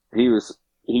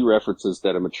 he references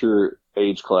that a mature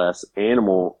age class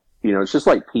animal, it's just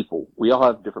like people. We all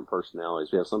have different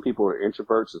personalities. We have some people who are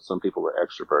introverts and some people are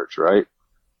extroverts, right?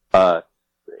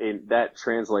 And that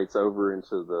translates over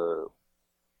into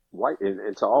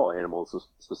into all animals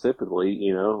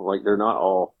specifically, like they're not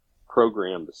all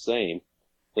programmed the same.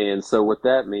 And so what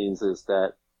that means is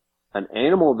that an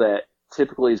animal that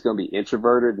typically is going to be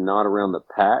introverted, not around the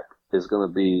pack, is going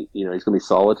to be, he's going to be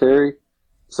solitary.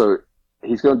 So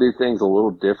he's going to do things a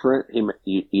little different.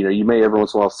 You may every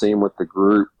once in a while see him with the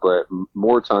group, but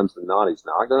more times than not, he's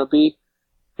not going to be.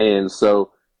 And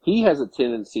so he has a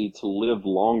tendency to live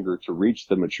longer to reach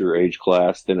the mature age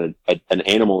class than an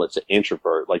animal that's an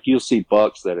introvert. Like you'll see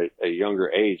bucks that at a younger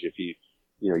age, if you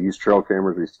use trail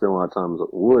cameras or you spend a lot of time in the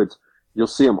woods, you'll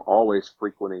see them always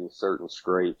frequenting certain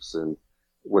scrapes and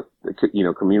with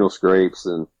communal scrapes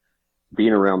and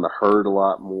being around the herd a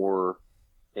lot more.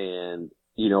 And,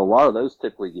 a lot of those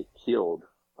typically get killed,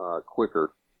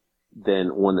 quicker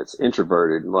than one that's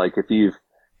introverted. Like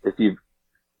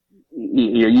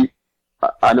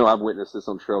I know I've witnessed this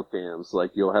on trail cams.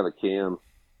 Like you'll have a cam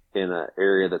in an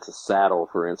area that's a saddle,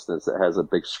 for instance, that has a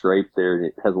big scrape there and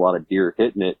it has a lot of deer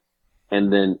hitting it.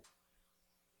 And then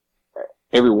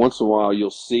every once in a while you'll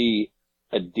see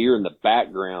a deer in the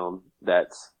background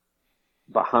that's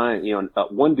behind,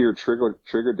 one deer triggered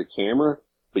the camera,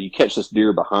 but you catch this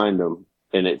deer behind him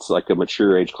and it's like a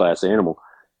mature age class animal.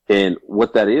 And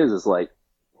what that is like,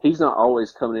 he's not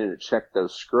always coming in to check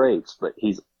those scrapes, but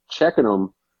he's checking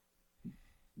them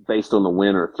based on the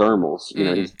wind or thermals.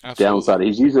 He's absolutely. downside.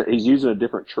 He's using a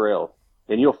different trail.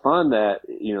 And you'll find that,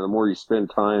 the more you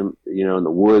spend time, in the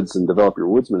woods and develop your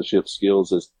woodsmanship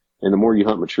skills and the more you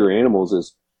hunt mature animals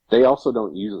is they also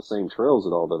don't use the same trails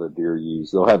that all the other deer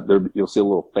use. You'll see a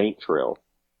little faint trail.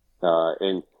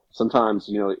 And sometimes,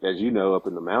 as up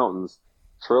in the mountains,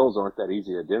 trails aren't that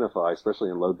easy to identify,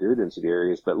 especially in low deer density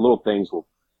areas, but little things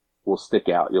will stick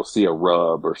out. You'll see a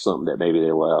rub or something that maybe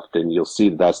they left and you'll see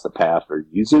that's the path they're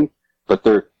using, but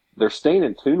they're staying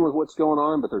in tune with what's going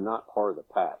on, but they're not part of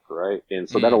the pack, right? And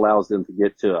so that allows them to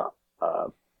get to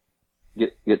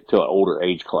get to an older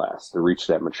age class to reach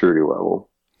that maturity level.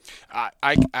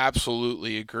 I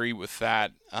absolutely agree with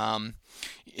that. I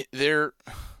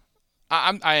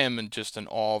am just in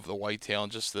awe of the whitetail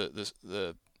and just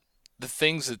the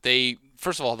things that they,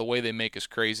 first of all, the way they make us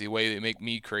crazy, the way they make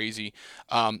me crazy,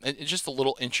 and just the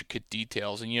little intricate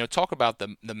details. And, talk about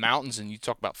the mountains and you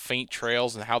talk about faint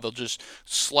trails and how they'll just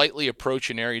slightly approach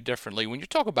an area differently. When you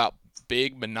talk about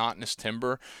big, monotonous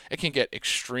timber, it can get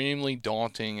extremely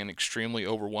daunting and extremely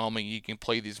overwhelming. You can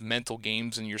play these mental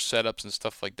games in your setups and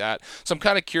stuff like that. So I'm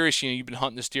kind of curious, you've been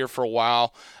hunting this deer for a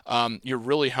while. You're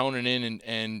really honing in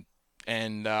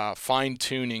and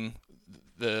fine-tuning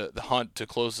the hunt to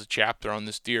close the chapter on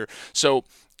this deer. So,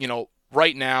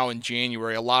 right now in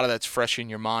January, a lot of that's fresh in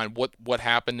your mind. What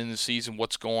happened in the season,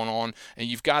 what's going on, and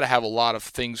you've got to have a lot of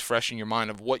things fresh in your mind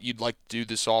of what you'd like to do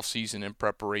this off season in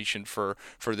preparation for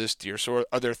this deer. So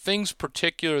are there things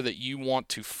particular that you want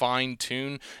to fine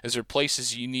tune? Is there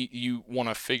places you want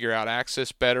to figure out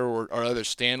access better, or other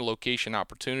stand location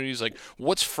opportunities? Like,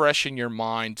 what's fresh in your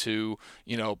mind to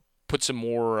put some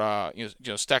more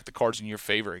stack the cards in your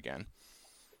favor again?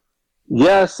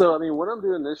 Yeah, so I mean, what I'm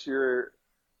doing this year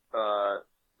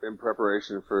in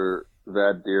preparation for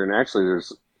that deer, and actually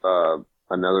there's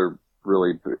another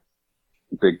really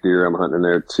big deer I'm hunting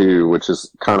there too, which is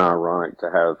kind of ironic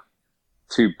to have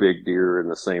two big deer in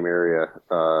the same area.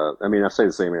 I mean, I say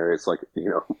the same area, it's like,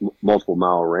 multiple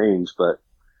mile range, but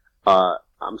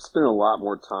I'm spending a lot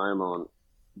more time on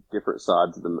different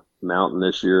sides of the mountain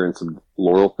this year in some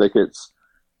laurel thickets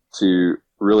to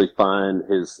really find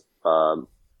his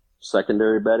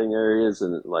secondary bedding areas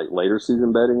and like later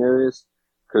season bedding areas.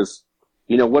 Because,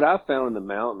 what I found in the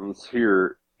mountains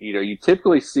here, you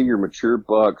typically see your mature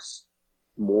bucks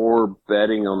more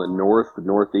bedding on the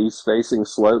northeast facing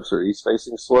slopes or east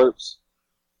facing slopes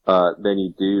than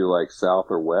you do like south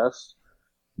or west.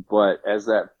 But as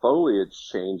that foliage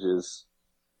changes,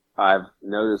 I've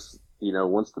noticed,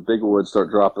 once the big woods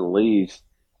start dropping leaves,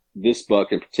 this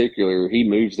buck in particular, he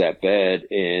moves that bed,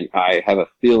 and I have a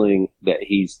feeling that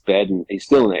he's bedding. He's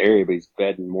still in the area, but he's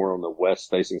bedding more on the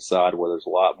west-facing side where there's a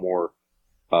lot more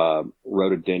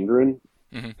rhododendron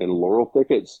and laurel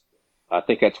thickets. I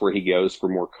think that's where he goes for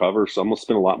more cover. So I'm gonna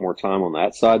spend a lot more time on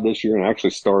that side this year. And I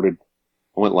actually I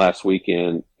went last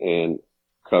weekend and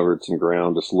covered some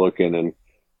ground just looking,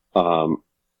 and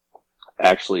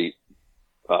actually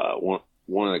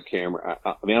one of the camera,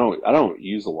 I mean, I don't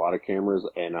use a lot of cameras,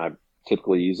 and I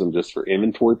typically use them just for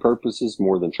inventory purposes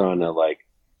more than trying to like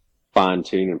fine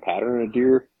tune and pattern a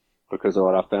deer. Because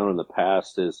what I found in the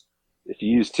past is if you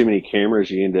use too many cameras,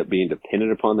 you end up being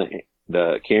dependent upon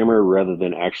the camera rather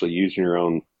than actually using your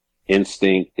own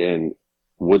instinct and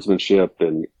woodsmanship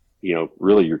and,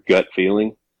 really your gut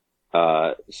feeling.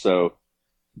 But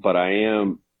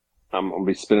I'm going to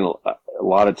be spending a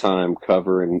lot of time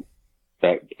covering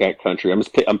that country. I'm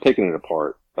picking it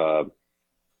apart. Like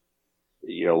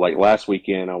last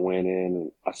weekend I went in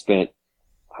and I spent,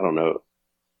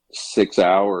 6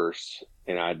 hours,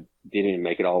 and I didn't even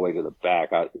make it all the way to the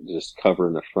back. I just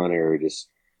covering the front area, just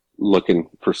looking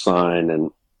for sign. And,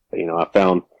 I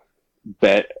found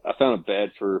a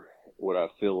bed for what I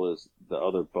feel is the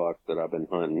other buck that I've been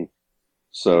hunting.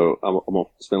 So I'm going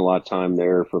to spend a lot of time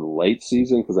there for the late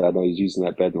season, because I know he's using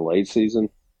that bed in the late season.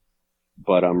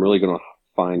 But I'm really going to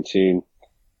fine tune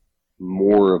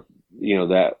more of,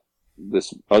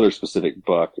 this other specific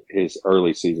buck, his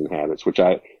early season habits, which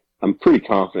I'm pretty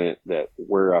confident that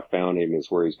where I found him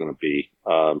is where he's going to be,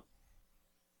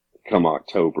 come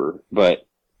October. But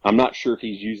I'm not sure if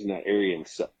he's using that area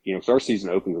because our season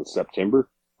opens in September.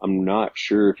 I'm not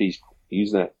sure if he's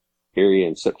using that area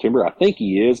in September. I think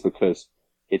he is, because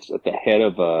it's at the head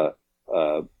of a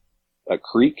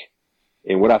creek.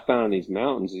 And what I found in these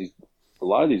mountains is a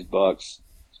lot of these bucks,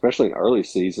 especially in early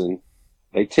season,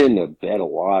 they tend to bed a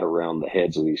lot around the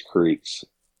heads of these creeks,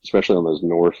 especially on those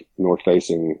north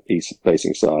facing, east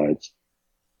facing sides.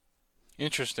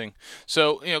 Interesting.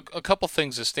 So, a couple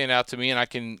things that stand out to me, and I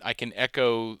can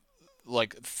echo,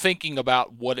 like, thinking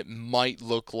about what it might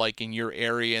look like in your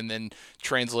area and then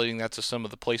translating that to some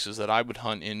of the places that I would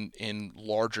hunt in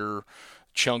larger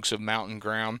chunks of mountain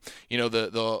ground.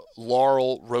 The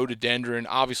laurel, rhododendron,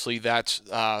 obviously that's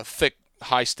thick,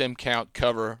 high stem count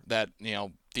cover that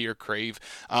deer crave.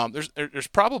 There's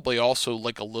probably also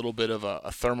like a little bit of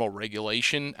a thermal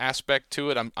regulation aspect to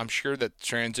it. I'm sure that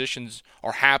transitions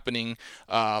are happening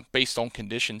based on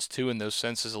conditions too in those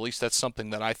senses. At least that's something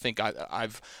that I think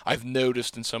I've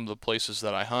noticed in some of the places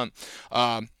that I hunt.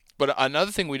 But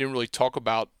another thing we didn't really talk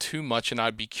about too much, and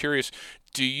I'd be curious,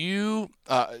 do you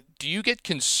get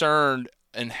concerned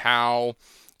in how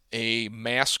a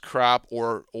mass crop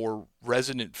or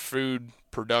resident food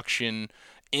production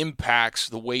impacts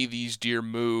the way these deer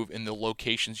move in the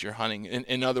locations you're hunting?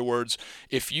 In other words,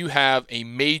 if you have a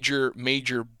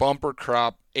major bumper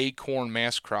crop, acorn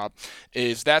mass crop,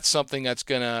 is that something that's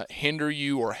going to hinder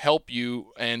you or help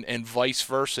you, and vice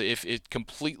versa? If it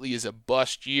completely is a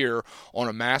bust year on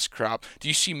a mass crop, do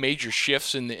you see major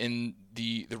shifts in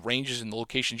the ranges and the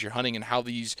locations you're hunting and how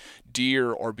these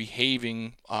deer are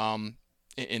behaving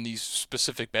in these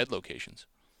specific bed locations?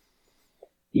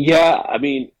 Yeah, I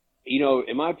mean,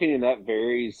 in my opinion, that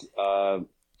varies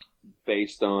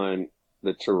based on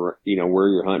the terrain, where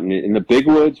you're hunting. In the big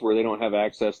woods where they don't have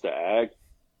access to ag,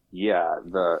 yeah,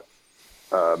 the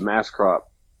mass crop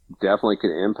definitely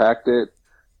can impact it.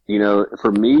 You know,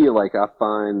 for me, like I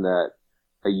find that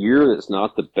a year that's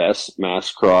not the best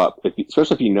mass crop,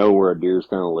 especially if you know where a deer is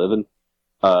kind of living,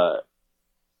 uh,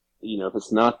 you know, if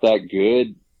it's not that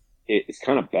good, it's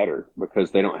kind of better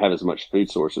because they don't have as much food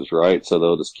sources, right? So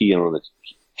they'll just key in on the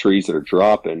trees that are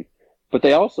dropping, but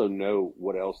they also know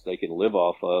what else they can live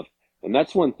off of. And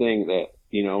that's one thing that,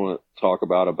 you know, I want to talk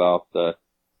about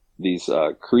these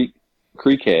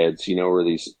creek heads, you know, where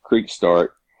these creeks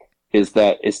start, is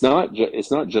that it's not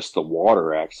just the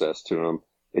water access to them.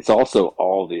 It's also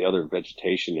all the other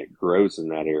vegetation that grows in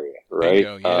that area, right?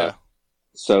 Bingo, yeah.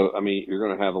 So, I mean, you're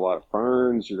going to have a lot of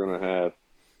ferns. You're going to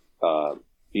have,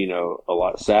 you know, a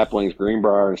lot of saplings,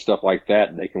 greenbrier, and stuff like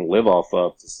that they can live off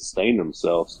of to sustain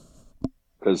themselves.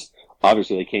 Because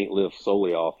obviously they can't live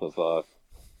solely off of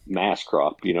mass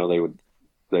crop. You know, they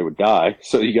would die.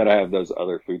 So you got to have those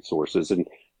other food sources. And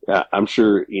I'm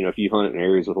sure, you know, if you hunt in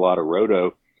areas with a lot of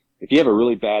rhodo, if you have a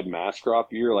really bad mass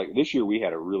crop year, like this year we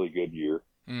had a really good year.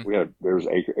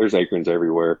 There's acorns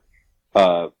everywhere.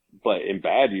 But in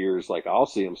bad years, like I'll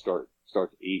see them start to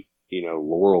eat, you know,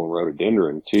 laurel and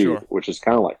rhododendron too, Sure. which is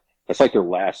kind of like, that's like their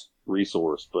last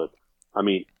resource. But I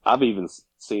mean, I've even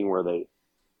seen where they,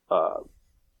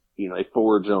 you know, they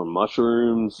forage on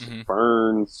mushrooms,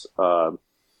 ferns.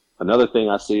 Another thing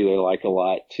I see they like a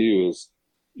lot too is,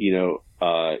 you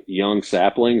know, young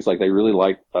saplings. Like they really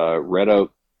like, red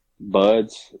oak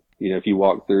buds. You know, if you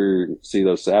walk through and see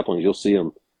those saplings, you'll see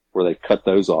them where they cut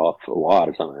those off a lot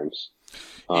of times.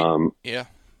 Yeah.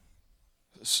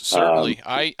 Certainly.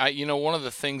 I you know, one of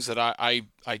the things that I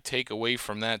take away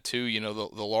from that too, you know,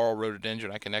 the laurel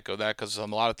rhododendron, I can echo that because a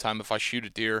lot of time if I shoot a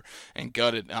deer and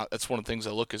gut it, that's one of the things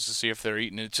I look is to see if they're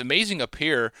eating it. It's amazing up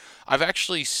here. I've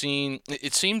actually seen,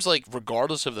 it seems like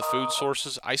regardless of the food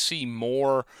sources, I see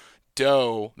more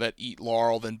doe that eat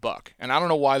laurel than buck, and I don't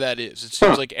know why that is. It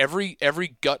seems like every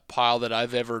gut pile that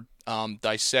I've ever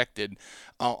dissected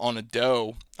on a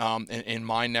doe in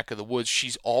my neck of the woods,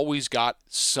 she's always got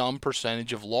some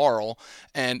percentage of laurel,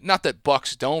 and not that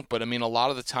bucks don't, but I mean a lot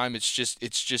of the time it's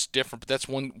just different. But that's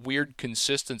one weird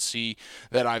consistency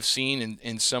that I've seen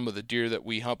in some of the deer that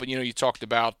we hunt. But you know, you talked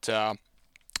about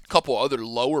couple other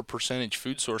lower percentage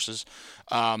food sources,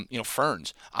 you know,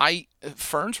 ferns.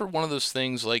 Ferns were one of those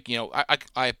things like, you know,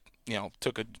 I you know,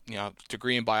 took a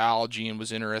degree in biology and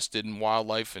was interested in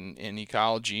wildlife and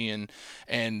ecology and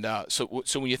so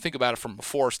when you think about it from a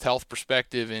forest health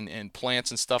perspective and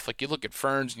plants and stuff, like you look at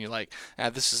ferns and you're like,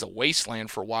 this is a wasteland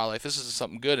for wildlife. This is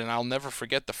something good. And I'll never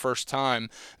forget the first time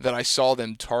that I saw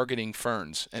them targeting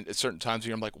ferns. And at certain times,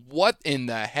 I'm like, what in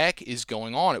the heck is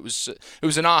going on? It was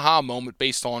an aha moment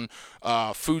based on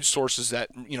food sources that,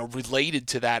 you know, related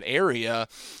to that area,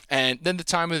 and then the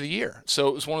time of the year. So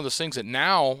it was one of those things that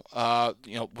now,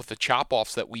 you know, with the chop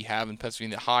offs that we have in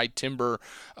Pennsylvania, the high timber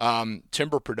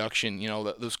production, you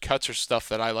know, those cuts are stuff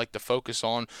that I like to focus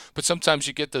on. But sometimes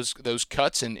you get those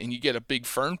cuts and you get a big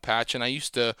fern patch, and I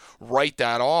used to write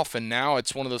that off, and now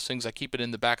it's one of those things I keep it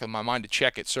in the back of my mind to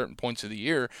check at certain points of the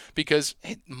year because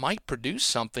it might produce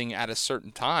something at a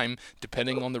certain time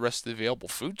depending on the rest of the available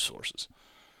food sources.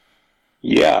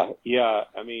 Yeah.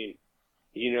 I mean,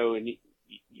 you know, and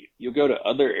you'll go to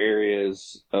other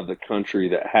areas of the country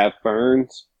that have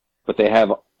ferns, but they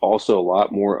have also a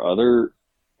lot more other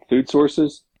food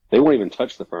sources. They won't even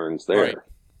touch the ferns there,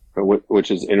 right, which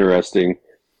is interesting.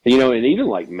 You know, and even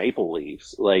like maple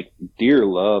leaves, like deer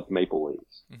love maple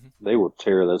leaves. They will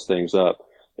tear those things up.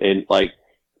 And like,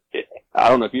 I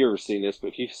don't know if you've ever seen this, but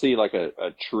if you see like a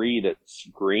tree that's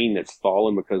green that's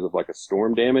fallen because of like a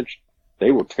storm damage, they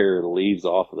will tear the leaves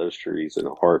off of those trees in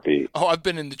a heartbeat. Oh, I've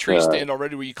been in the tree stand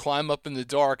already where you climb up in the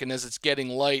dark, and as it's getting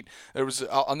light,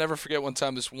 I'll never forget one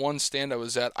time, this one stand I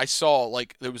was at, I saw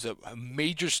like there was a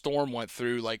major storm went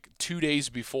through like 2 days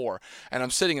before, and I'm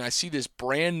sitting and I see this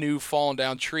brand new fallen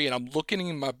down tree, and I'm looking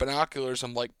in my binoculars,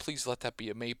 I'm like, please let that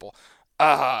be a maple.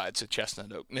 It's a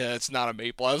chestnut oak. Yeah, it's not a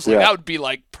maple. I was like, that would be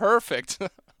like perfect.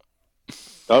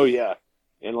 Oh yeah.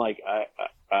 And like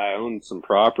I owned some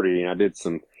property and I did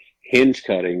some hinge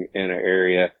cutting in an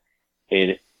area,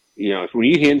 and you know, when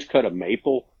you hinge cut a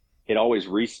maple, it always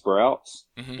resprouts.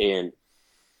 And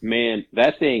man,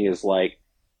 that thing is like,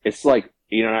 it's like,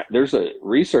 you know, there's a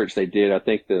research they did, I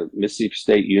think the Mississippi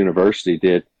State University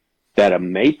did, that a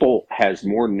maple has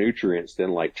more nutrients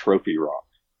than like trophy rock.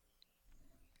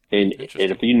 And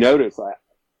if you notice,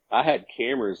 I had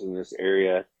cameras in this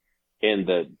area, and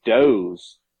the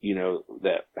does, you know,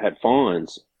 that had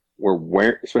fawns were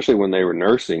wearing, especially when they were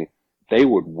nursing, they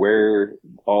would wear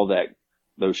all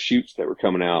those shoots that were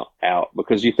coming out,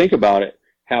 because you think about it,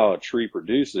 how a tree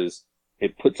produces,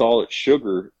 it puts all its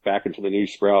sugar back into the new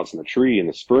sprouts in the tree in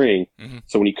the spring. Mm-hmm.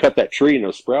 So when you cut that tree and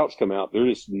those sprouts come out, they're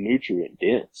just nutrient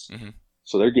dense. Mm-hmm.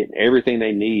 So they're getting everything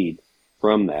they need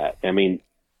from that. I mean,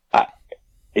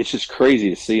 it's just crazy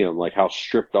to see them, like how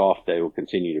stripped off they will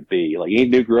continue to be. Like any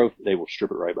new growth, they will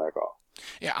strip it right back off.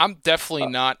 Yeah, I'm definitely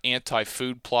not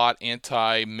anti-food plot,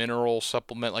 anti-mineral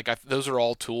supplement. Like those are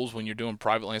all tools when you're doing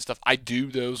private land stuff. I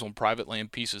do those on private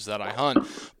land pieces that I hunt.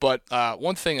 But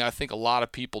one thing I think a lot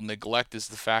of people neglect is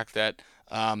the fact that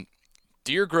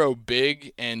deer grow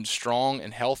big and strong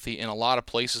and healthy in a lot of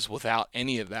places without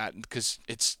any of that, because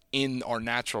it's in our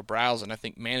natural browse, and I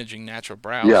think managing natural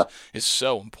browse is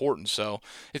so important. So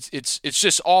it's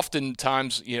just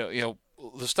oftentimes you know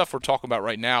the stuff we're talking about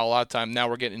right now, a lot of time now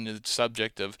we're getting into the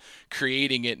subject of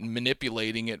creating it and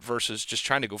manipulating it versus just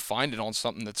trying to go find it on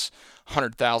something that's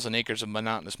 100,000 acres of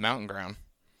monotonous mountain ground.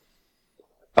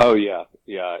 Oh yeah.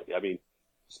 I mean,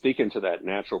 speaking to that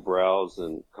natural browse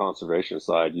and conservation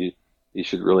side, you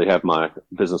should really have my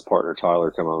business partner,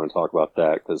 Tyler, come on and talk about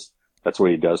that, because that's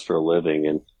what he does for a living.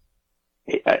 And,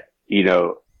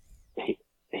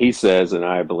 he says, and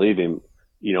I believe him,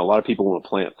 a lot of people want to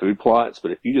plant food plots,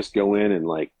 but if you just go in and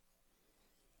like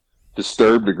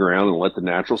disturb the ground and let the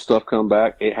natural stuff come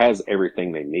back, it has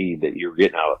everything they need that you're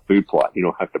getting out of a food plot. You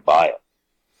don't have to buy it.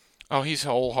 Oh, he's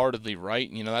wholeheartedly right.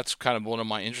 That's kind of one of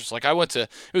my interests. Like it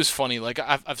was funny, like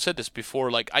I've said this before,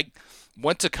 like I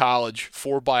went to college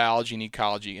for biology and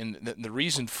ecology, and the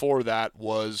reason for that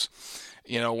was,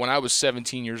 when I was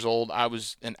 17 years old, I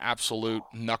was an absolute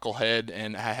knucklehead,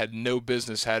 and I had no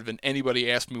business having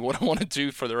anybody ask me what I want to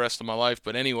do for the rest of my life.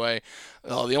 But anyway,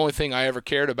 the only thing I ever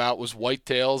cared about was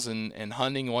whitetails and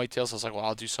hunting whitetails. I was like, well,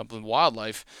 I'll do something with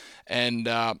wildlife. And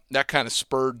that kind of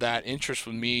spurred that interest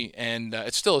with me, and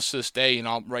it still is to this day.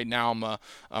 Right now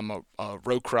I'm a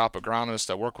row crop agronomist.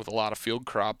 I work with a lot of field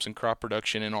crops and crop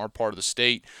production in our part of the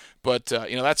state. But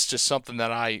that's just something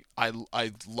that I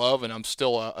love, and I'm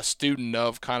still a student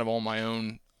of, kind of on my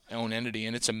own entity.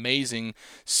 And it's amazing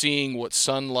seeing what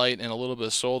sunlight and a little bit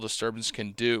of soil disturbance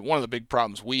can do. One of the big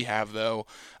problems we have, though,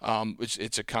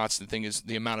 it's a constant thing, is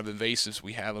the amount of invasives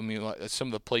we have. I mean, like some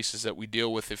of the places that we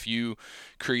deal with, if you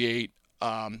create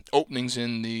openings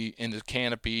in the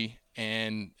canopy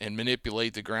and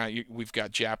manipulate the ground, we've got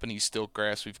Japanese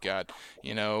stiltgrass, we've got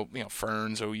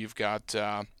ferns, or you've got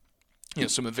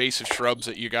some invasive shrubs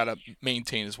that you got to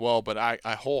maintain as well. But I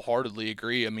wholeheartedly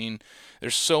agree. I mean,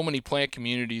 there's so many plant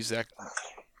communities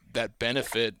that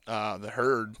benefit the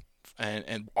herd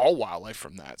and all wildlife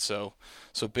from that. So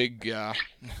big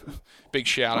big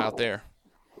shout out there.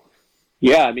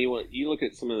 Yeah, I mean, when you look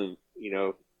at some of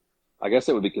the, I guess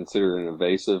it would be considered an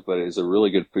invasive, but it's a really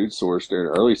good food source during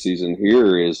early season.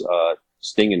 Here is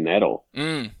stinging nettle.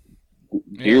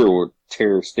 Deer will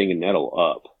tear stinging nettle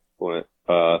up when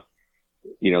it,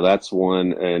 that's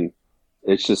one, and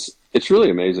it's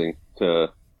really amazing to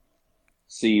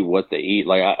see what they eat.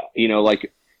 Like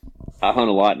I hunt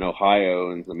a lot in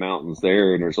Ohio and the mountains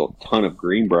there, and there's a ton of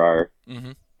greenbrier,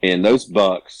 and those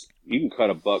bucks, you can cut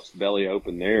a buck's belly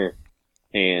open there,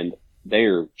 and they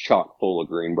are chock full of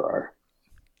greenbrier.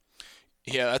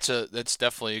 Yeah, that's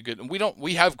definitely a good.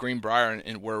 We have greenbrier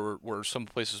in where some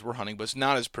places we're hunting, but it's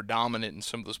not as predominant in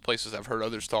some of those places I've heard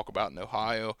others talk about in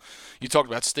Ohio. You talked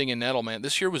about stinging nettle, man.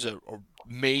 This year was a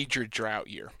major drought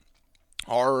year.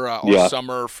 Our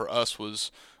summer for us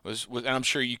was, and I'm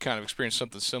sure you kind of experienced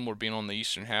something similar being on the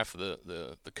eastern half of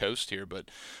the coast here. But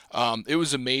it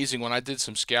was amazing when I did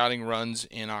some scouting runs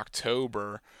in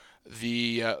October.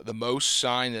 The most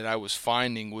sign that I was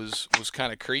finding was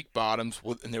kind of creek bottoms,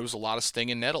 and there was a lot of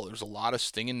stinging nettle. There was a lot of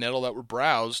stinging nettle that were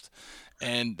browsed,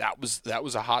 and that was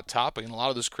a hot topic. And a lot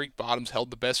of those creek bottoms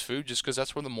held the best food just because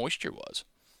that's where the moisture was.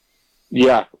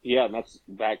 Yeah, and that's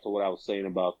back to what I was saying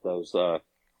about those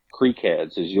creek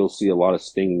heads. Is you'll see a lot of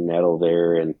stinging nettle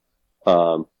there, and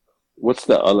what's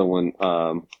the other one?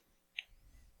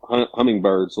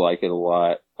 Hummingbirds like it a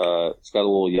lot. It's got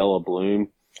a little yellow bloom.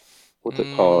 What's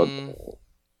it called?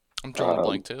 I'm drawing a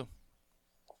blank too.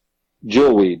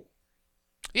 Jewelweed.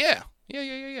 Yeah.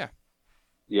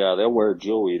 Yeah, they'll wear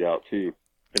jewelweed out too,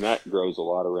 and that grows a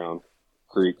lot around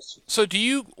creeks. So do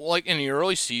you, like in the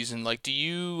early season, like do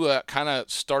you kind of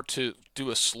start to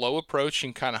do a slow approach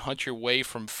and kind of hunt your way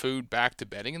from food back to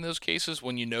bedding in those cases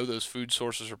when you know those food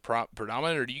sources are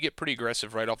predominant, or do you get pretty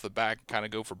aggressive right off the bat and kind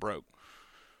of go for broke?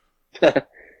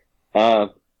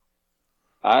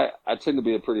 I tend to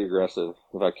be pretty aggressive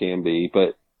if I can be,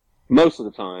 but most of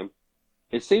the time,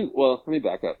 it seems, well, let me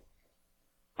back up.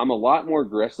 I'm a lot more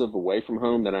aggressive away from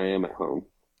home than I am at home.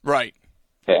 Right.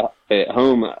 At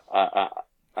home,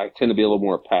 I tend to be a little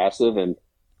more passive, and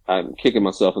I'm kicking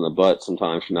myself in the butt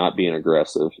sometimes for not being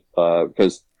aggressive,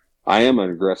 because I am an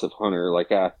aggressive hunter.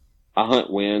 Like I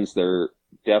hunt wins. They're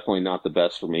definitely not the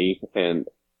best for me, and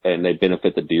they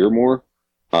benefit the deer more.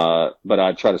 But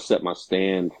I try to set my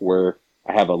stand where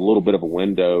I have a little bit of a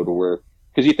window to where,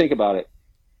 because you think about it,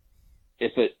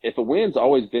 if a wind's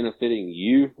always benefiting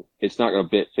you, it's not going to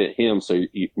benefit him. So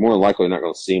you more likely not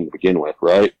going to see him to begin with,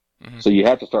 right? Mm-hmm. So you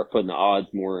have to start putting the odds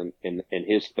more in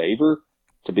his favor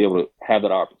to be able to have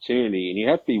that opportunity. And you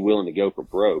have to be willing to go for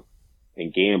broke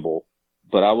and gamble.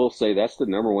 But I will say that's the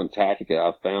number one tactic that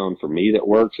I've found for me that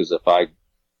works is if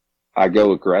I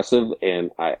go aggressive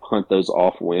and I hunt those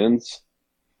off wins,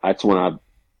 that's when I've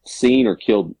seen or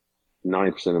killed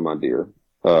 90% of my deer,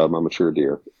 my mature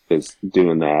deer is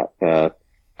doing that.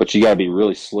 But you gotta be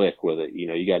really slick with it. You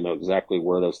know, you gotta know exactly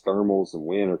where those thermals and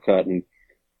when are cutting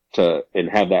and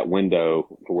have that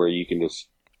window to where you can just,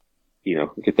 you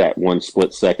know, get that one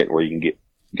split second where you can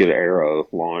get an arrow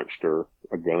launched or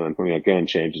a gun. I mean, a gun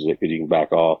changes it because you can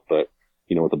back off, but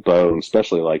you know, with a bow,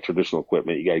 especially like traditional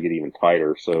equipment, you got to get even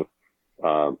tighter. So,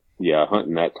 yeah,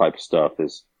 hunting that type of stuff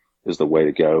is the way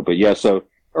to go. But yeah, so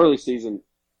early season,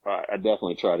 I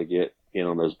definitely try to get in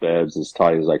on those beds as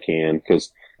tight as I can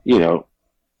because, you know,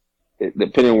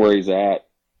 depending on where he's at,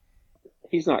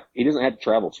 he doesn't have to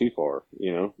travel too far,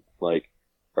 you know, like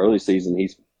early season,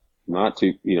 he's not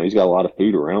too, you know, he's got a lot of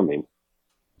food around him.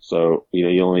 So, you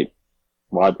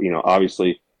know,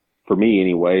 obviously for me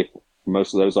anyway,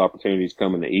 most of those opportunities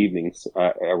come in the evenings.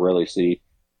 I rarely see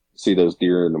those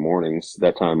deer in the mornings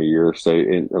that time of year. So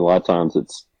a lot of times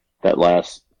it's that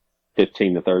last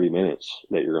 15 to 30 minutes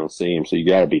that you're going to see them. So you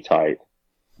got to be tight.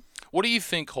 What do you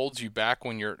think holds you back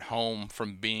when you're at home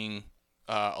from being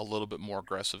a little bit more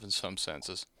aggressive in some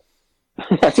senses?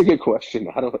 That's a good question.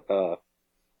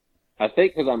 I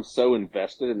think because I'm so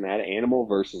invested in that animal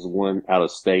versus one out of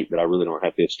state that I really don't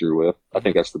have history with. I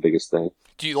think that's the biggest thing.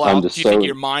 Do you think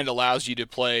your mind allows you to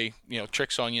play, you know,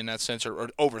 tricks on you in that sense, or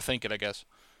overthink it, I guess?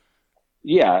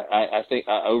 Yeah, I think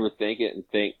I overthink it and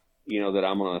think, you know, that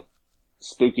I'm going to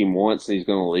spook him once and he's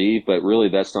going to leave. But really,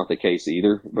 that's not the case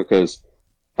either because,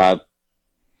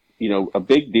 you know, a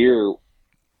big deer,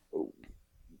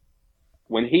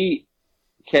 when he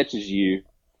catches you,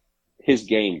 his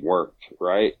game worked,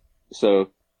 right? So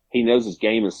he knows his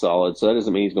game is solid, so that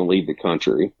doesn't mean he's going to leave the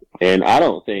country. And I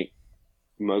don't think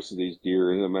most of these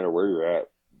deer, no matter where you're at,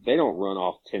 they don't run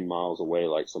off 10 miles away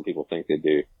like some people think they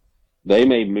do. They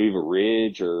may move a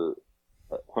ridge or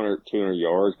 100, 200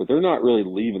 yards, but they're not really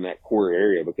leaving that core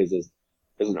area because as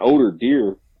an older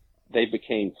deer, they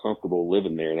became comfortable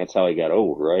living there, and that's how he got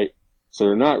old, right? So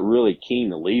they're not really keen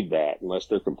to leave that unless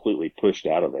they're completely pushed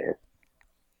out of there.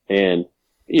 And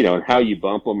you know, and how you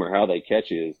bump them or how they catch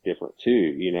you is different too.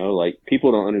 You know, like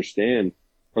people don't understand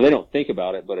or they don't think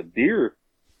about it, but a deer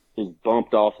is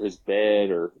bumped off his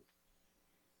bed or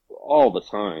all the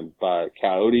time by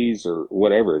coyotes or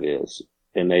whatever it is.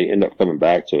 And they end up coming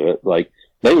back to it. Like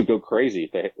they would go crazy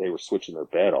if they were switching their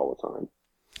bed all the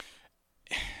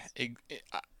time.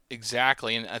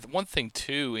 Exactly. And one thing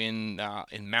too, in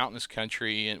mountainous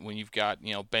country and when you've got,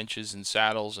 you know, benches and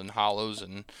saddles and hollows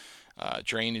and,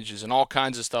 drainages and all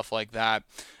kinds of stuff like that.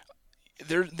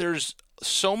 There's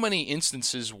so many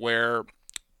instances where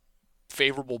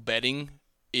favorable bedding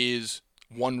is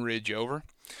one ridge over.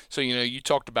 So, you know, you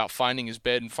talked about finding his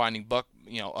bed and finding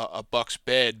a buck's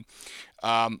bed.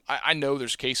 I know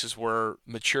there's cases where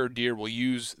mature deer will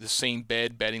use the same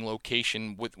bedding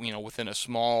location within a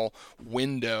small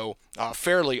window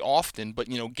fairly often, but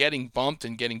getting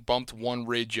bumped one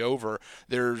ridge over,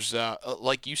 there's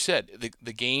like you said,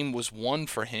 the game was won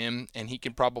for him, and he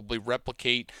can probably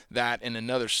replicate that in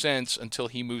another sense until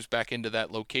he moves back into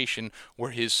that location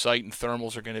where his sight and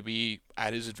thermals are going to be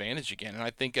at his advantage again. And I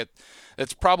think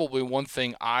that's probably one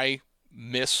thing I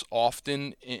miss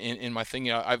often in my thing.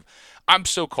 I'm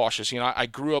so cautious. I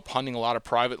grew up hunting a lot of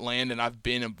private land, and I've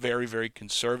been a very, very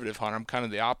conservative hunter. I'm kind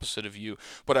of the opposite of you,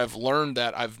 but I've learned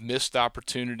that I've missed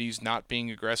opportunities not being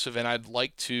aggressive, and I'd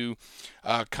like to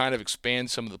kind of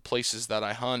expand some of the places that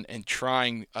I hunt and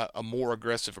trying a more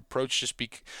aggressive approach.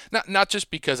 Not just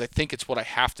because I think it's what I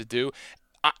have to do.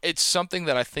 It's something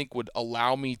that I think would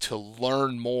allow me to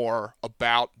learn more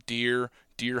about deer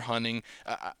hunting.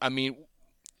 I mean,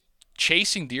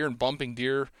 chasing deer and bumping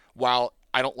deer, while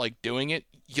I don't like doing it,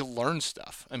 you learn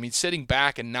stuff. I mean, sitting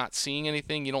back and not seeing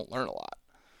anything, you don't learn a lot.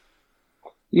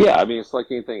 Yeah, I mean, it's like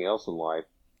anything else in life.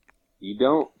 You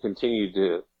don't continue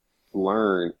to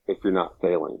learn if you're not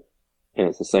failing. And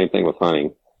it's the same thing with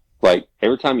hunting. Like,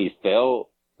 every time you fail,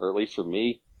 or at least for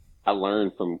me, I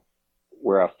learned from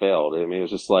where I failed. I mean, it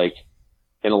was just like,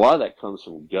 And a lot of that comes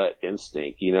from gut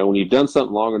instinct. You know, when you've done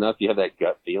something long enough, you have that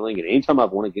gut feeling. And anytime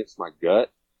I've went against my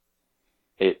gut,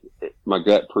 my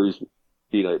gut proves,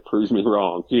 it proves me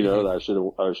wrong. You know, that I should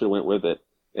have went with it.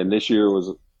 And this year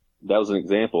that was an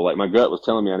example. Like my gut was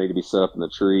telling me I need to be set up in the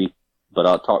tree, but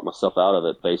I talked myself out of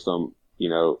it based on,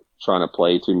 trying to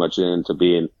play too much into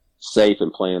being safe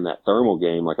and playing that thermal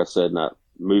game. Like I said, and I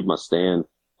moved my stand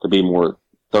to be more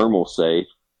thermal safe.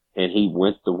 And he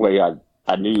went the way I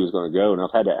knew he was going to go. And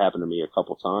I've had that happen to me a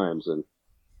couple times. And,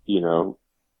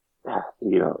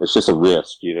 it's just a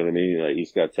risk, you know what I mean? Like,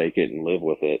 he's got to take it and live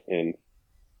with it. And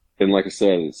like I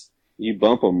said, you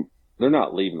bump them, they're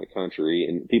not leaving the country.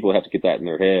 And people have to get that in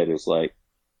their head. It's like,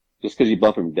 just because you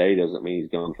bump him today doesn't mean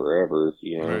he's gone forever.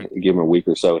 Right. Give him a week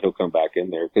or so, he'll come back in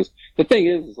there. Because the thing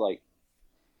is like,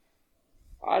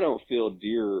 I don't feel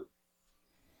deer,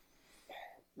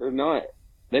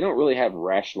 they don't really have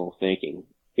rational thinking.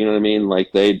 You know what I mean?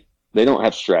 Like they don't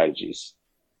have strategies.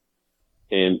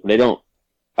 And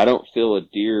I don't feel a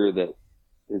deer that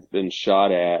has been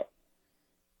shot at,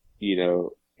 he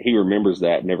remembers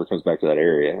that and never comes back to that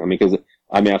area. I mean,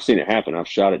 I've seen it happen. I've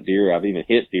shot at deer. I've even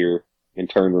hit deer and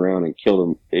turned around and killed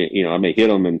them. I may hit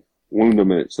them and wound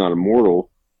them and it's not immortal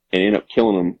and end up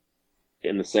killing them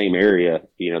in the same area,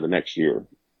 the next year.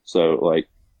 So like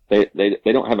they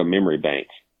don't have a memory bank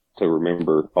to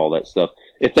remember all that stuff.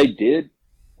 If they did,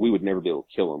 we would never be able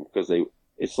to kill them because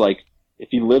it's like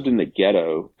if you lived in the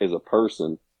ghetto as a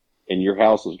person and your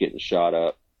house was getting shot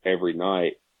up every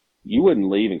night, you wouldn't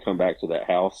leave and come back to that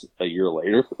house a year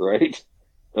later, right?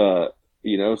 So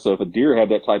if a deer had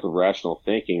that type of rational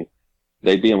thinking,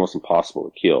 they'd be almost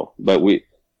impossible to kill. But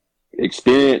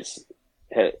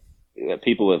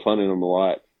people that have hunted them a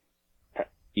lot,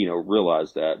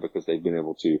 realize that because they've been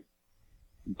able to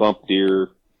bump deer,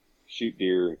 shoot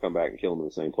deer, and come back and kill them in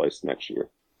the same place next year.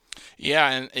 Yeah,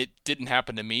 and it didn't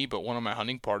happen to me, but one of my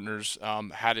hunting partners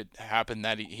had it happen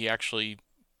that he actually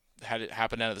had it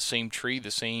happen out of the same tree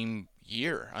the same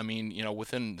year. I mean,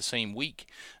 within the same week.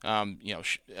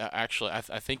 Actually, I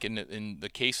think in the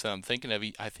case that I'm thinking of,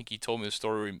 I think he told me the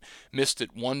story. He missed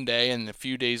it one day, and a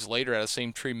few days later, at the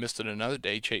same tree, missed it another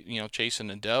day, chasing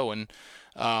a doe. And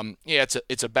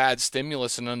it's a bad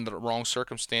stimulus, and under the wrong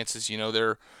circumstances,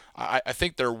 I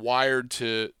think they're wired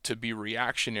to be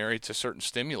reactionary to certain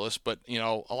stimulus, but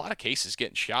a lot of cases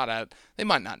getting shot at, they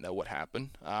might not know what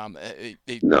happened.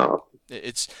 No.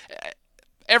 It's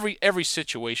every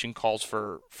situation calls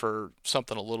for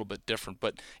something a little bit different,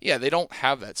 but yeah, they don't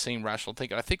have that same rational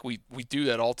thinking. I think we do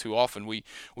that all too often. We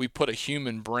put a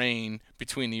human brain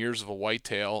between the ears of a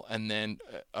whitetail and then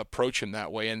approach him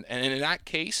that way. And in that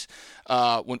case,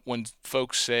 when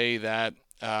folks say that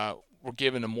we're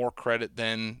giving them more credit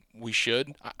than we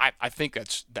should, I think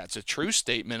that's a true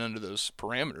statement under those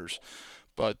parameters.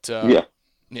 But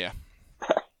yeah.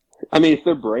 I mean, if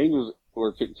their brain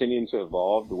were continuing to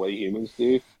evolve the way humans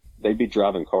do, they'd be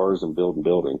driving cars and building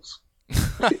buildings.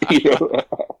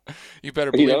 You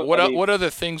better believe it. What other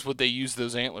things would they use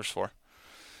those antlers for?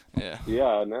 Yeah. Yeah,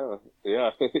 I know.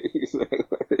 Yeah.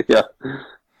 Yeah.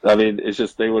 I mean, it's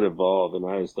just they would evolve, and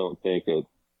I just don't think that,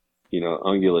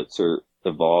 ungulates are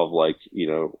evolve like,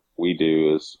 we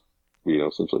do as,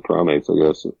 essentially primates, I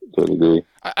guess, to a degree.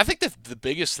 I think that the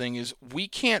biggest thing is we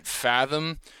can't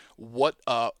fathom what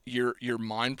your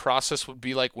mind process would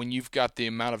be like when you've got the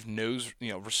amount of nose,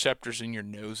 receptors in your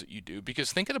nose that you do.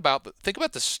 Because think about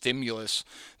the stimulus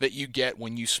that you get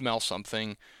when you smell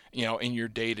something, in your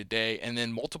day to day, and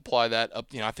then multiply that up.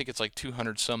 I think it's like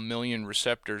 200 some million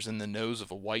receptors in the nose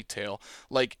of a whitetail.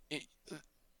 Like,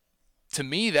 to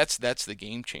me, that's the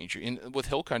game changer. With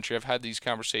hill country, I've had these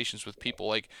conversations with people,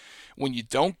 like, when you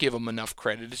don't give them enough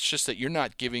credit, it's just that you're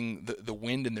not giving the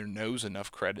wind in their nose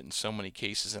enough credit in so many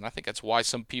cases. And I think that's why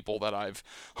some people that I've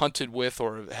hunted with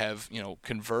or have,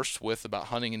 conversed with about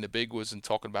hunting in the big woods and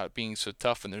talking about it being so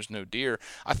tough and there's no deer,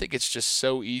 I think it's just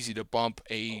so easy to bump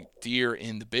a deer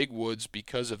in the big woods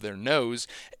because of their nose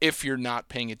if you're not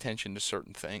paying attention to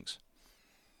certain things.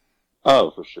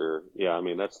 Oh, for sure. Yeah, I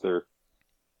mean, that's their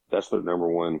number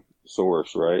one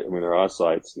source, right? I mean, their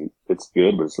eyesight's, it's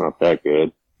good, but it's not that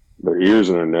good. Their ears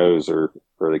and their nose are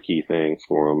the key things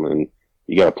for them, and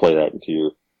you got to play that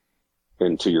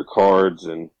into your cards.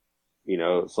 And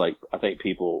it's like, I think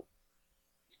people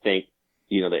think,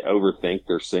 they overthink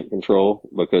their scent control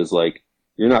because, like,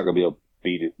 you're not going to be able to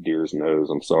beat a deer's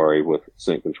nose, I'm sorry, with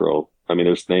scent control. I mean,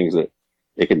 there's things that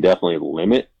it can definitely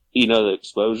limit, the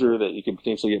exposure that you can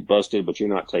potentially get busted, but you're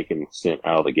not taking scent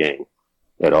out of the game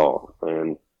at all.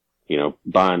 And,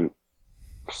 buying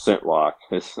scent lock,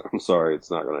 I'm sorry, it's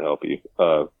not going to help you.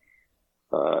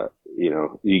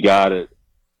 You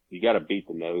gotta beat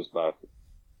the nose by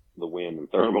the wind and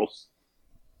thermals.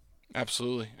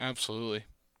 Absolutely, absolutely.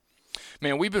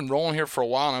 Man, we've been rolling here for a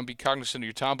while, and I'll be cognizant of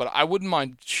your time, but I wouldn't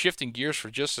mind shifting gears for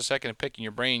just a second and picking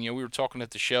your brain. We were talking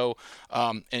at the show,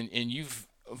 and you've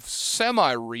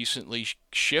semi-recently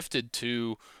shifted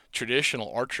to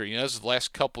traditional archery. This is the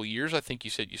last couple of years, I think you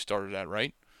said you started that,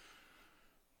 right?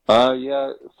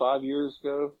 Yeah, 5 years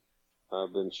ago,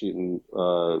 I've been shooting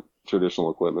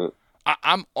traditional equipment.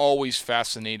 I'm always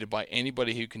fascinated by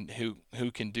anybody who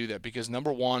can do that, because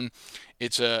number one,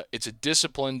 it's a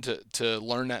discipline to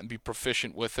learn that and be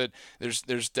proficient with it.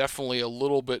 There's definitely a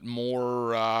little bit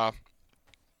more.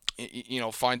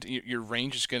 Find your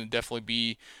range is going to definitely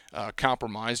be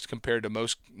compromised compared to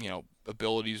most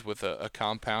abilities with a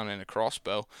compound and a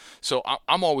crossbow. So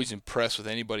I'm always impressed with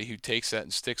anybody who takes that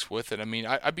and sticks with it. I mean,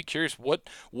 I'd be curious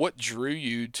what drew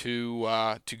you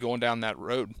to going down that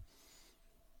road.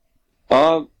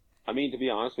 I mean, to be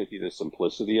honest with you, the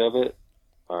simplicity of it,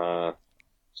 uh,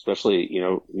 especially,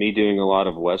 me doing a lot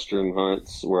of Western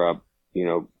hunts where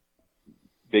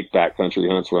big backcountry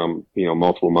hunts where I'm,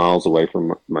 multiple miles away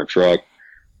from my truck.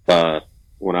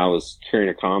 When I was carrying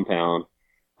a compound,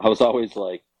 I was always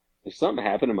like, if something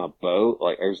happened to my bow,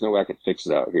 like there's no way I could fix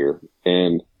it out here.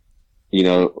 And,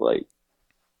 like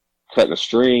cutting a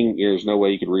string, there's no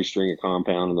way you could restring a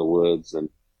compound in the woods, and,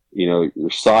 your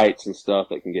sights and stuff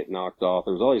that can get knocked off.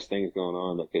 There's all these things going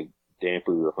on that could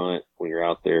damper your hunt when you're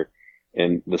out there.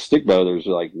 And the stick bow, there's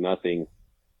like nothing,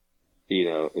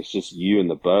 it's just you and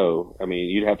the bow. I mean,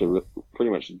 you'd have to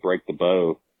pretty much break the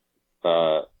bow,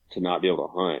 to not be able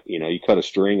to hunt. You cut a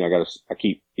string, I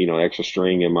keep, extra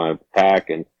string in my pack,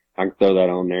 and I can throw that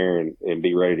on there and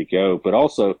be ready to go. But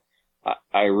also,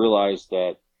 I realized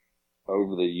that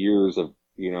over the years of,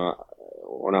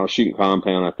 when I was shooting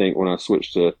compound, I think when I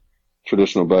switched to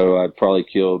traditional bow, I'd probably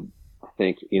killed, I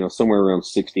think, somewhere around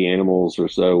 60 animals or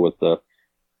so with the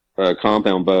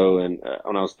compound bow. And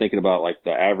when I was thinking about like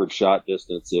the average shot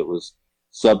distance, it was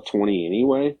sub 20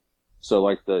 anyway. So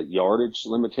like the yardage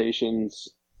limitations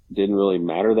didn't really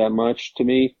matter that much to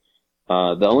me.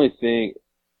 The only thing,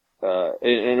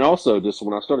 and also just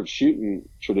when I started shooting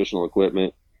traditional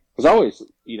equipment, because I always,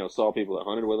 saw people that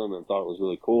hunted with them and thought it was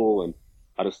really cool. And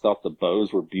I just thought the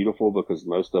bows were beautiful because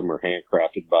most of them are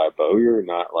handcrafted by a bowyer,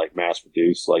 not like mass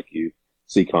produced like you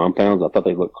see compounds. I thought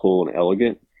they looked cool and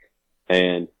elegant.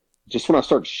 And just when I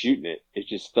started shooting it, it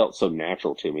just felt so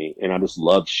natural to me. And I just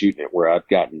loved shooting it, where I've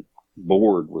gotten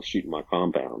bored with shooting my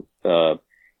compound. The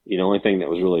only thing that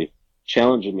was really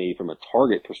challenging me from a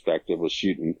target perspective was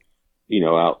shooting,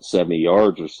 out 70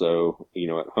 yards or so,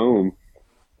 at home.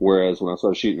 Whereas when I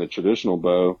started shooting the traditional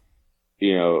bow,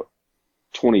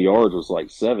 20 yards was like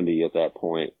 70 at that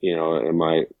point,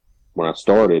 when I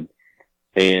started.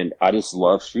 And I just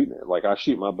love shooting it. Like I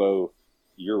shoot my bow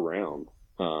year round.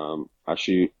 I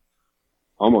shoot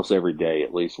almost every day,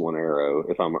 at least one arrow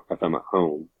if I'm at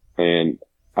home. And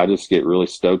I just get really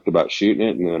stoked about shooting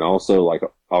it. And then also like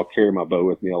I'll carry my bow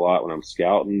with me a lot when I'm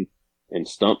scouting and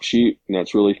stump shoot, and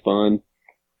that's really fun.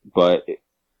 But,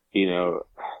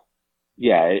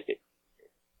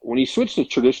 when you switch to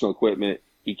traditional equipment,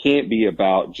 you can't be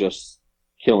about just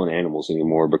killing animals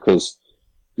anymore, because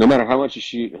no matter how much you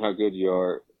shoot and how good you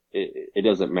are, it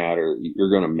doesn't matter. You're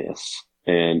going to miss.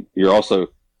 And you're also,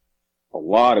 a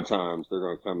lot of times they're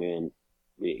going to come in,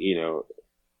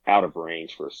 out of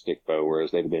range for a stick bow,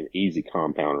 whereas they'd have been easy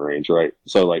compound range, right?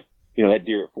 So like, that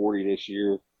deer at 40 this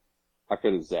year, I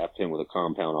could have zapped him with a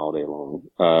compound all day long.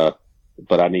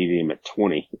 But I needed him at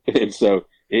 20. And so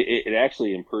it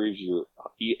actually improves you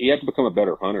have to become a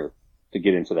better hunter to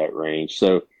get into that range.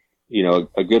 So,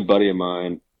 a good buddy of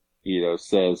mine,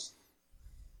 says,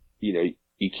 you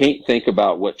can't think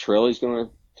about what trail he's going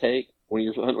to take when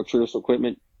you're hunting with traditional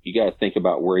equipment. You got to think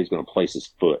about where he's going to place his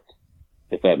foot,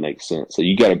 if that makes sense. So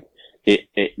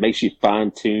it makes you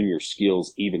fine tune your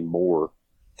skills even more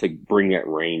to bring that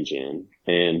range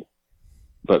in.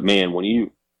 But man, when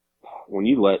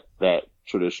you let that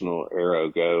traditional arrow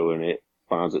go and it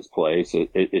finds its place,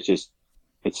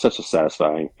 it's such a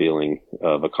satisfying feeling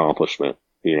of accomplishment,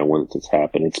 when it's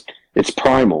happened. It's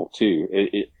primal too.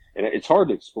 And it's hard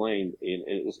to explain,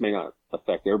 and this may not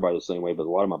affect everybody the same way, but a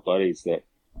lot of my buddies that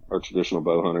are traditional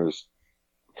bow hunters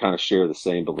kind of share the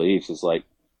same beliefs. It's like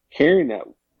carrying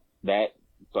that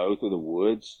bow through the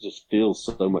woods just feels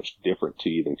so much different to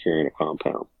you than carrying a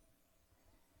compound.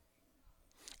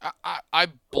 I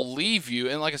believe you,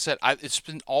 and like I said, it's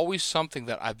been always something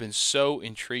that I've been so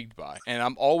intrigued by, and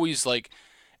I'm always like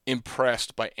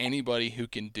impressed by anybody who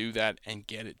can do that and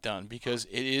get it done, because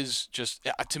it is just,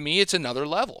 to me, it's another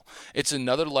level. It's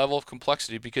another level of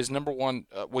complexity because, number one,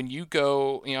 when you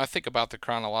go, I think about the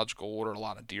chronological order a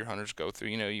lot of deer hunters go through.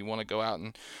 You want to go out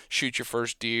and shoot your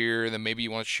first deer, then maybe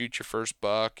you want to shoot your first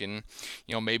buck, and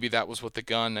maybe that was with the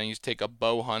gun. Then you take up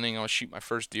bow hunting. I want to shoot my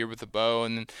first deer with the bow,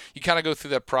 and then you kind of go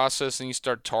through that process and you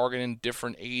start targeting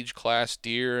different age class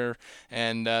deer,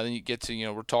 and then you get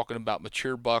to, we're talking about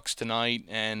mature bucks tonight,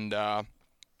 and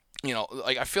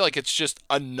like I feel like it's just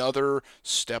another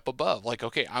step above. Like,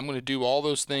 okay, I'm going to do all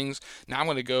those things. Now I'm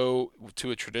going to go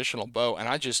to a traditional bow, and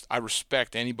I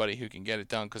respect anybody who can get it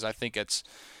done, because I think it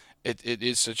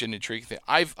is such an intriguing thing.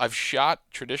 I've shot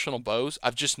traditional bows.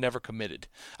 I've just never committed.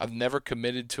 I've never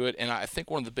committed to it, and I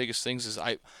think one of the biggest things is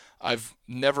I've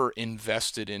never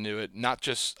invested into it, not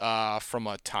just from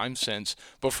a time sense,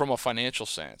 but from a financial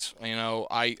sense.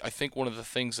 I think one of the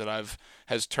things that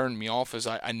has turned me off is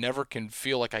I never can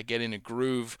feel like I get in a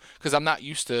groove, because I'm not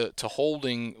used to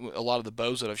holding a lot of the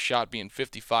bows that I've shot being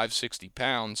 55, 60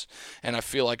 pounds, and I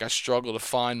feel like I struggle to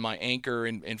find my anchor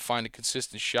and find a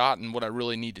consistent shot, and what I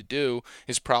really need to do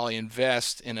is probably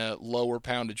invest in a lower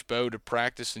poundage bow to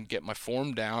practice and get my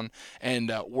form down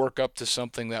and work up to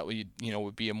something that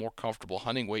would be a more comfortable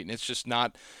hunting weight. And it's just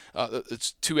not,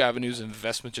 it's two avenues of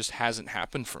investment just hasn't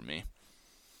happened for me.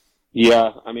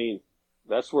 Yeah, I mean,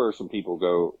 that's where some people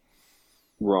go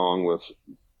wrong with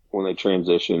when they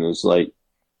transition, is like,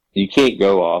 you can't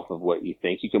go off of what you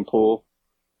think you can pull,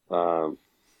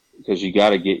 because you got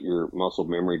to get your muscle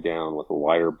memory down with a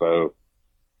wider bow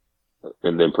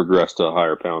and then progress to a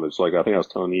higher poundage. Like I think I was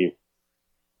telling you,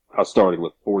 I started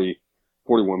with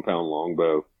 41 pound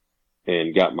longbow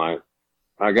and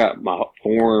I got my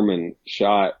form and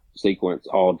shot sequence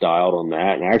all dialed on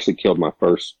that, and I actually killed my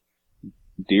first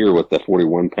deer with the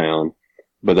 41 pound,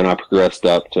 but then I progressed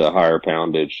up to a higher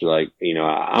poundage. Like,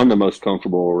 I'm the most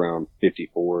comfortable around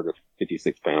 54 to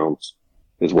 56 pounds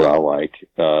is what I like.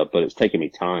 But it's taken me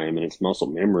time and it's muscle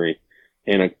memory,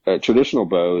 and a traditional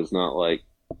bow is not like,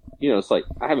 it's like,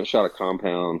 I haven't shot a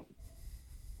compound.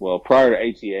 Well, prior to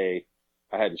ATA,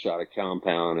 I hadn't shot a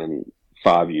compound in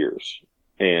 5 years,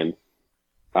 and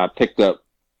I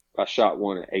shot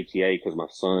one at ATA because my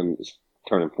son is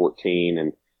turning 14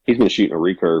 and he's been shooting a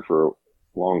recurve for a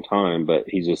long time, but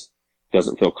he just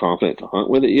doesn't feel confident to hunt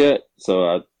with it yet.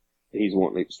 So he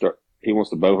wants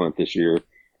to bow hunt this year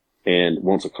and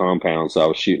wants a compound. So I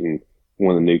was shooting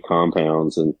one of the new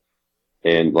compounds,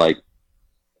 and like,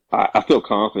 I feel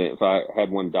confident if I had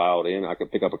one dialed in, I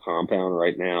could pick up a compound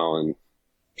right now and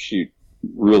shoot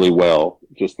really well,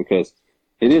 just because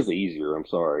it is easier. I'm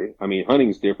sorry. I mean,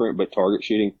 hunting's different, but target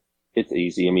shooting, it's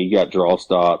easy. I mean, you got draw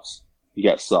stops, you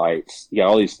got sights, you got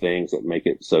all these things that make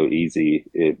it so easy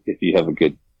if you have a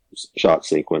good shot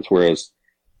sequence. Whereas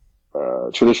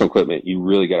traditional equipment, you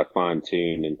really got to fine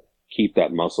tune and keep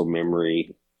that muscle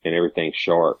memory and everything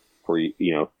sharp for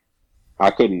you.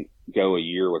 I couldn't go a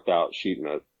year without shooting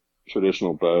a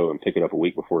traditional bow and pick it up a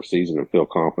week before season and feel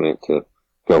confident to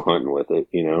go hunting with it.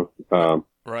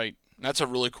 Right. That's a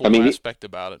really cool aspect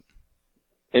about it.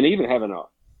 And even having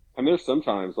there's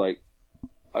sometimes like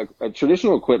a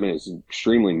traditional equipment is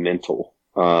extremely mental.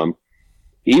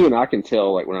 Even I can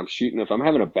tell, like, when I'm shooting, if I'm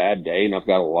having a bad day and I've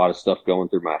got a lot of stuff going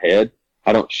through my head,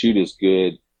 I don't shoot as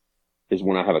good as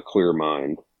when I have a clear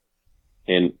mind.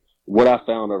 And what I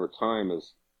found over time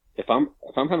is if I'm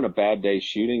having a bad day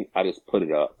shooting, I just put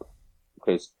it up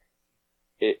because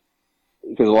a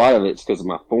lot of it's because of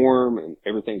my form and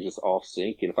everything's just off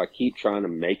sync. And if I keep trying to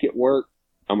make it work,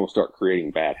 I'm going to start creating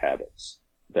bad habits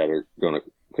that are going to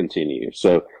continue.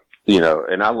 So,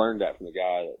 and I learned that from the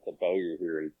guy at the bowyer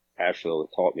here in Asheville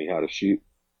that taught me how to shoot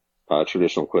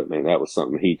traditional equipment. That was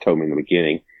something he told me in the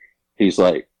beginning. He's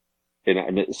like,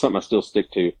 and it's something I still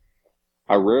stick to.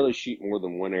 I rarely shoot more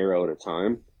than one arrow at a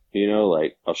time.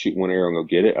 Like I'll shoot one arrow and go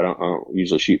get it. I don't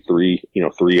usually shoot three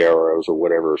arrows or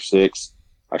whatever, or 6.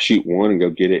 I shoot one and go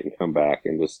get it and come back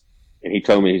and he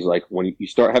told me, he's like, when you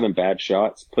start having bad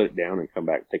shots, put it down and come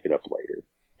back and pick it up later.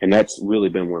 And that's really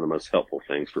been one of the most helpful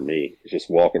things for me, is just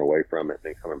walking away from it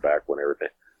and then coming back when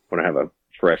I have a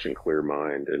fresh and clear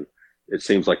mind. And it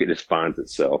seems like it just finds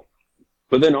itself.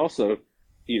 But then also,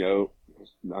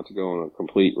 not to go on a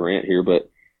complete rant here,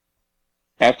 but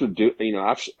after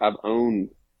I've owned,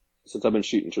 since I've been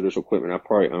shooting traditional equipment, I've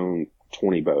probably owned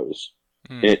 20 bows.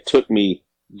 And it took me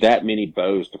that many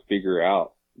bows to figure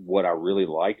out what I really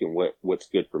like and what's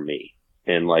good for me.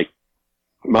 And like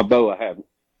my bow I have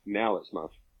now, it's my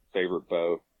favorite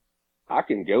bow. I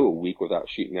can go a week without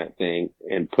shooting that thing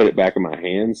and put it back in my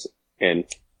hands, and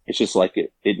it's just like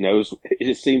it knows. It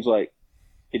just seems like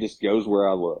it just goes where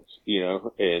I look,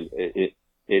 and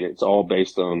it's all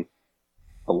based on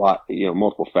a lot,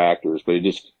 multiple factors, but it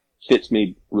just fits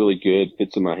me really good,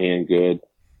 fits in my hand good,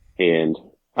 and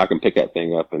I can pick that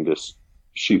thing up and just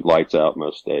shoot lights out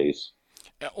most days.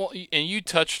 Well, and you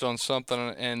touched on something,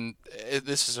 and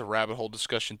this is a rabbit hole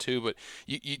discussion too. But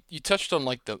you touched on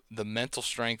like the mental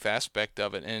strength aspect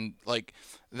of it, and like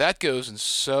that goes in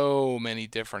so many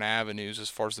different avenues as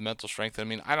far as the mental strength. I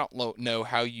mean, I don't know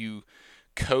how you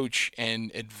coach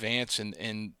and advance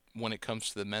in when it comes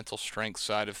to the mental strength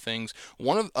side of things.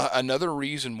 Another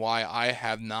reason why I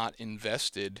have not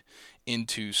invested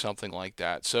into something like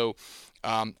that. So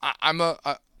I'm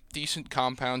a decent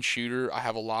compound shooter. I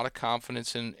have a lot of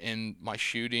confidence in my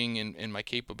shooting and my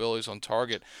capabilities on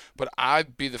target, but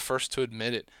I'd be the first to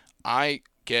admit it. I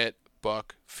get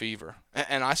buck fever,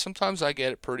 and sometimes I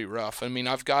get it pretty rough. I mean,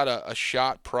 I've got a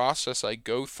shot process I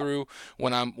go through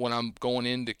when I'm going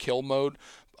into kill mode.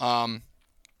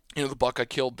 The buck I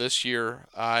killed this year,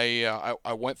 I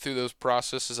went through those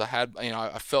processes.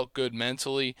 I felt good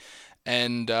mentally,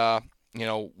 and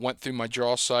went through my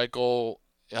draw cycle.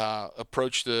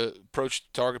 Approached the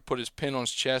target, put his pin on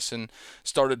his chest, and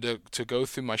started to go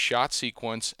through my shot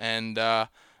sequence. And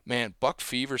man, buck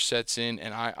fever sets in,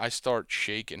 and I start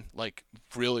shaking like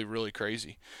really, really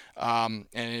crazy. And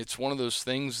it's one of those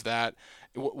things that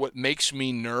what makes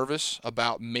me nervous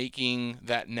about making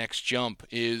that next jump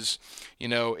is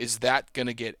that going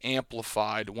to get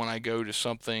amplified when I go to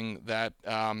something that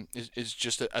is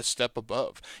just a step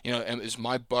above? And is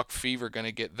my buck fever going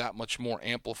to get that much more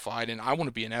amplified? And I want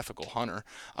to be an ethical hunter,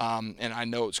 and I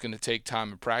know it's going to take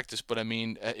time and practice. But I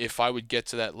mean, if I would get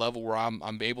to that level where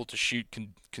I'm able to shoot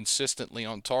consistently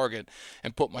on target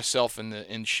and put myself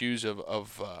in shoes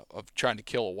of trying to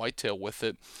kill a whitetail with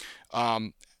it.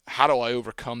 How do I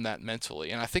overcome that mentally?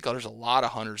 And I think there's a lot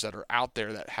of hunters that are out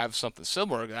there that have something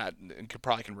similar to that and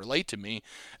can relate to me.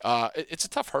 It's a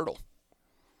tough hurdle.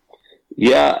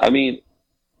 Yeah, I mean,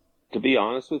 to be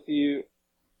honest with you,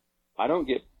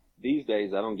 these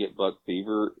days I don't get buck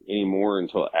fever anymore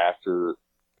until after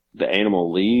the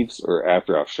animal leaves or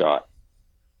after I've shot.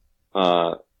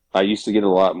 I used to get a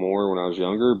lot more when I was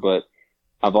younger, but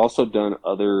I've also done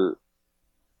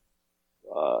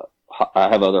I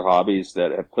have other hobbies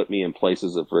that have put me in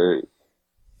places of very,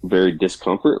 very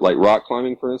discomfort, like rock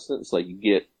climbing, for instance. Like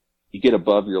you get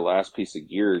above your last piece of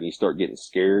gear and you start getting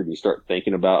scared and you start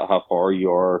thinking about how far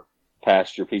you are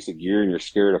past your piece of gear and you're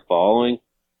scared of falling.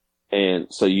 And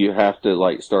so you have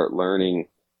to start learning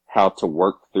how to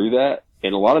work through that.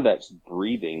 And a lot of that's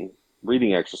breathing.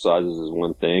 Breathing exercises is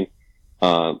one thing.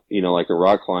 Like in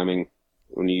rock climbing,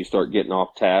 when you start getting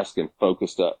off task and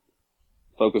focused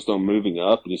on moving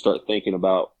up, and you start thinking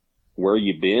about where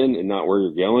you've been and not where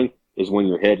you're going, is when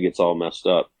your head gets all messed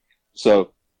up.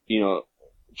 So, and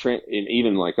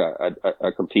even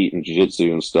I compete in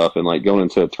jiu-jitsu and stuff, and going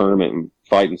into a tournament and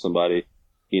fighting somebody,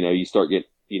 you start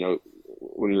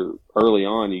when you're early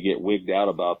on, you get wigged out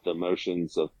about the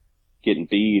emotions of getting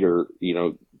beat or,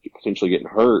 potentially getting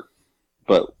hurt.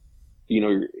 But,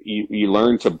 you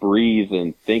learn to breathe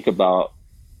and think about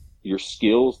your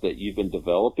skills that you've been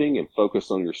developing and focus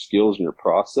on your skills and your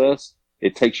process.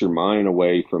 It takes your mind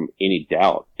away from any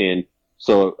doubt. And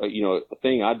so, the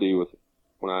thing I do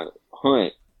when I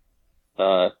hunt,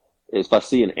 is if I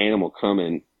see an animal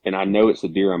coming and I know it's the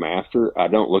deer I'm after, I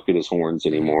don't look at his horns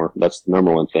anymore. That's the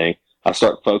number one thing. I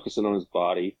start focusing on his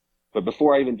body. But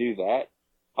before I even do that,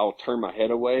 I'll turn my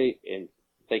head away and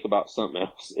think about something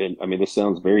else. And I mean, this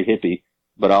sounds very hippie,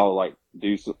 but I'll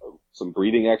do some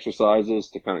breathing exercises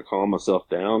to kind of calm myself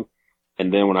down.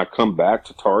 And then when I come back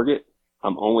to target,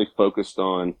 I'm only focused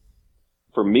on,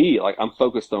 for me, I'm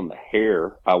focused on the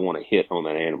hair I want to hit on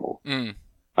that animal.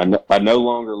 I no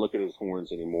longer look at his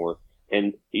horns anymore.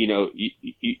 And,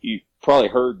 you probably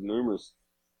heard numerous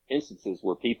instances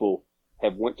where people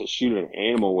have went to shoot an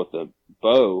animal with a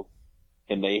bow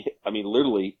and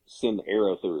literally send the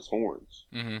arrow through his horns.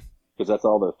 Because that's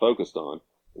all they're focused on.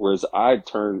 Whereas I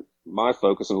turn my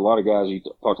focus, and a lot of guys, you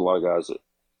talk to a lot of guys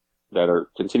that are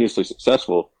continuously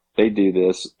successful, they do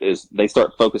this, is they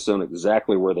start focusing on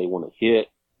exactly where they want to hit,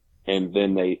 and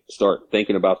then they start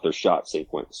thinking about their shot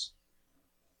sequence.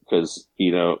 Because,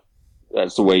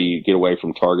 that's the way you get away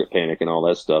from target panic and all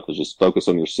that stuff, is just focus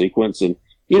on your sequence. And,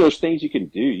 there's things you can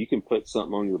do. You can put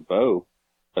something on your bow,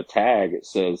 a tag that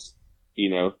says,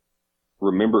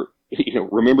 remember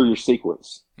your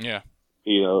sequence. Yeah.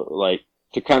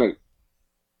 To kind of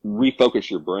refocus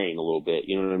your brain a little bit,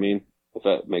 you know what I mean? If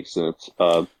that makes sense.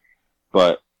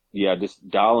 But yeah, just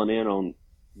dialing in on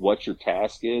what your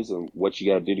task is and what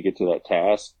you got to do to get to that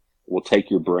task will take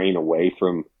your brain away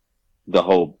from the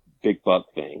whole big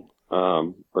buck thing.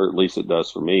 Or at least it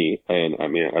does for me. And I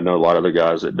mean, I know a lot of other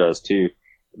guys it does too.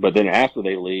 But then after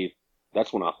they leave,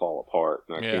 that's when I fall apart.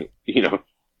 And I can't,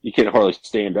 you can't hardly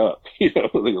stand up.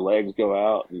 Your legs go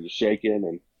out and you're shaking,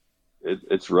 and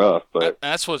it's rough. But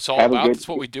that's what it's all about. That's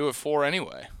what we do it for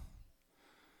anyway.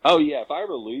 Oh yeah, if I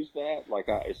ever lose that,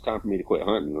 it's time for me to quit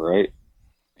hunting, right?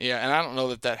 Yeah, and I don't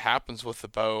know that happens with the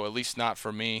bow, at least not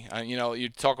for me. You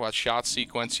talk about shot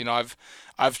sequence.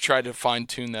 I've tried to fine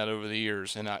tune that over the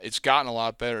years, and it's gotten a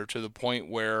lot better to the point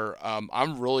where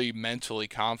I'm really mentally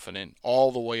confident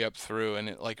all the way up through.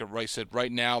 And like I said,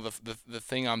 right now the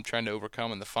thing I'm trying to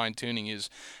overcome in the fine tuning is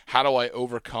how do I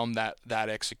overcome that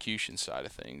execution side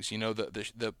of things.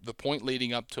 The point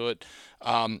leading up to it,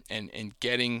 and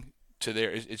getting to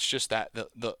there. It's just that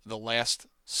the last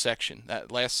section,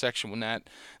 when that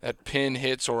pin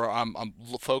hits, or I'm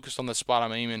focused on the spot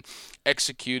I'm aiming,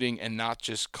 executing and not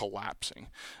just collapsing.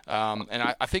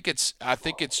 And I think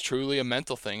it's truly a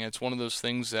mental thing. It's one of those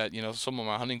things that some of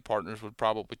my hunting partners would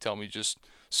probably tell me just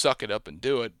suck it up and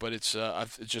do it, but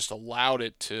I've just allowed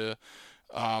it to.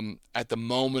 At the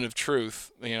moment of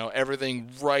truth,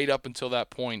 everything right up until that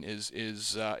point is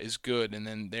good, and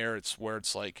then there it's where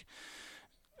it's like,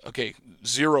 okay,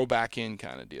 zero back in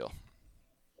kind of deal.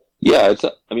 Yeah,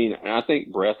 I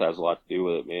think breath has a lot to do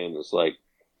with it, man. It's like,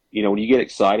 when you get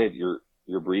excited, your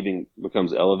breathing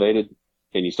becomes elevated,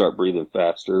 and you start breathing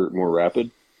faster, more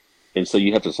rapid, and so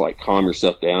you have to calm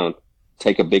yourself down,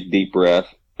 take a big deep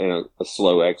breath and a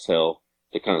slow exhale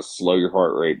to kind of slow your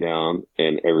heart rate down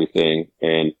and everything,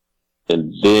 and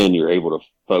then you're able to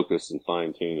focus and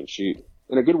fine tune and shoot.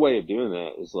 And a good way of doing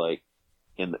that is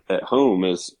at home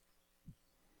is,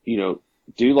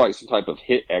 do some type of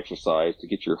HIIT exercise to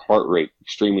get your heart rate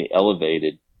extremely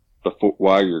elevated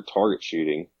while you're target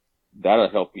shooting. That'll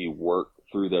help you work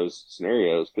through those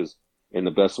scenarios, and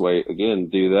the best way, again, to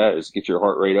do that is get your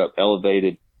heart rate up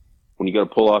elevated. When you go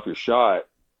to pull off your shot,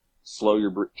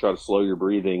 try to slow your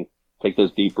breathing, take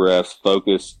those deep breaths,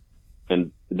 focus,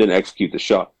 and then execute the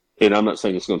shot. And I'm not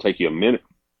saying it's going to take you a minute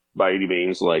by any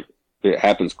means, it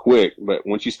happens quick, but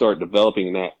once you start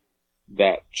developing that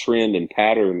trend and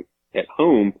pattern at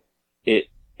home,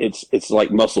 it's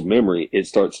like muscle memory. It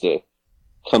starts to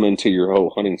come into your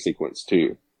whole hunting sequence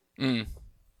too.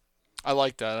 I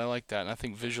like that. And I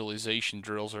think visualization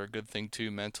drills are a good thing too,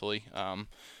 mentally.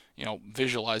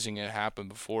 Visualizing it happen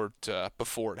before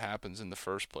it happens in the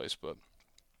first place. But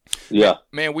yeah,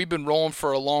 man, we've been rolling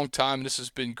for a long time. This has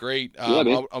been great.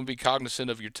 I'll be cognizant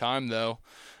of your time though.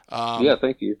 Yeah,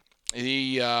 thank you.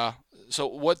 So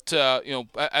what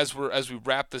as we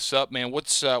wrap this up, man,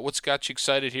 what's got you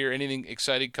excited here? Anything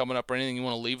exciting coming up, or anything you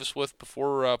want to leave us with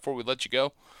before we let you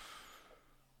go?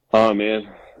 Oh man,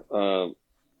 I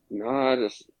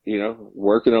just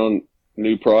working on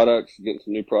new products, getting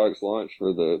some new products launched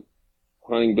for the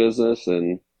hunting business,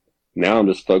 and now I'm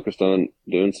just focused on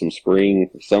doing some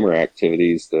summer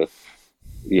activities to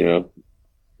do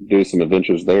some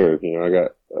adventures there. I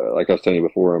got like I was telling you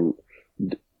before, I'm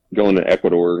going to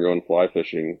Ecuador and going fly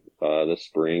fishing this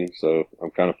spring, so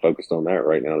I'm kind of focused on that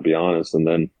right now, to be honest. And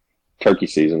then turkey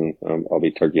season, I'll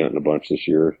be turkey hunting a bunch this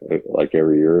year, like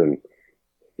every year, and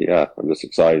yeah, I'm just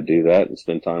excited to do that and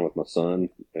spend time with my son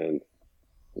and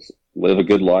just live a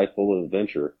good life full of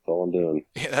adventure. That's all I'm doing.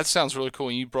 Yeah, that sounds really cool.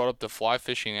 When you brought up the fly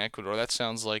fishing in Ecuador, that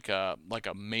sounds like a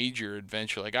major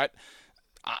adventure.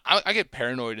 I get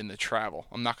paranoid in the travel.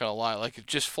 I'm not gonna lie.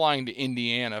 Just flying to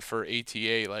Indiana for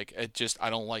ATA, I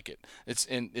don't like it. It's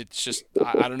just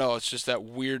I don't know. It's just that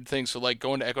weird thing. So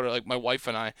going to Ecuador, my wife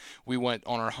and I, we went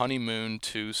on our honeymoon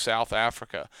to South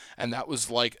Africa, and that was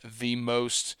the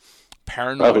most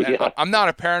paranoid. Oh, yeah. I'm not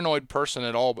a paranoid person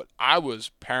at all, but I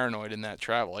was paranoid in that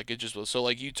travel. It just was. So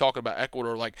you talk about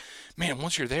Ecuador, man,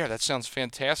 once you're there, that sounds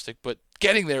fantastic, but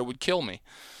getting there would kill me.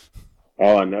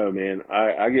 Oh, I know, man.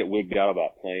 I get wigged out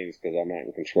about planes because I'm not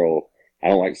in control. I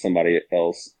don't like somebody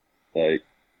else. If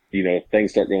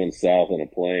things start going south in a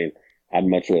plane, I'd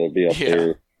much rather be up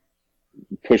there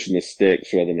pushing the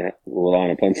sticks rather than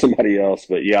relying upon somebody else.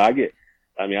 But yeah, I do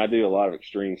a lot of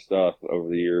extreme stuff over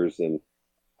the years, and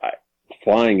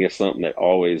flying is something that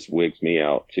always wigs me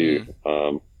out too.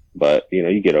 But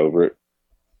you get over it.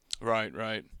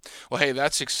 Right. Well, hey,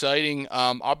 that's exciting.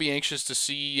 I'll be anxious to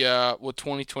see what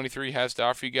 2023 has to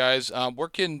offer you guys. Where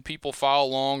can people follow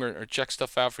along or check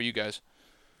stuff out for you guys?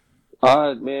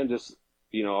 Man, just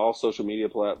all social media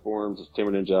platforms is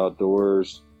Timber Ninja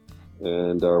Outdoors,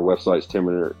 and our website's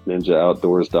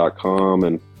timberninjaoutdoors.com,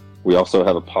 and we also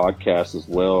have a podcast as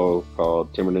well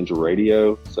called Timber Ninja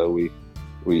Radio. So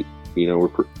we're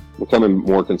becoming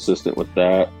more consistent with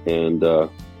that, and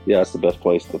yeah, that's the best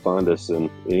place to find us. And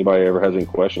anybody ever has any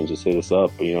questions, just hit us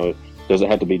up. It doesn't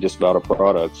have to be just about our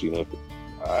products.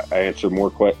 I answer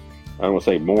more I don't want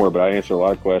to say more, but I answer a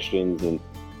lot of questions and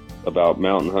about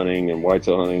mountain hunting and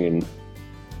whitetail hunting and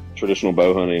traditional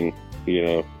bow hunting,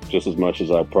 just as much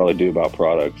as I probably do about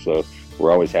products. So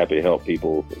we're always happy to help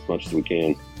people as much as we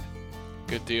can.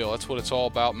 Good deal. That's what it's all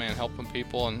about, man, helping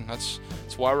people, and that's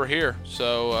why we're here.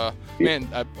 So, man,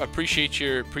 I appreciate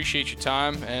your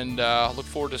time, and look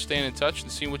forward to staying in touch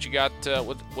and seeing what you got,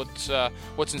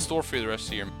 what's in store for you the rest of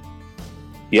the year.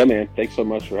 Yeah, man. Thanks so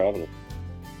much for having us.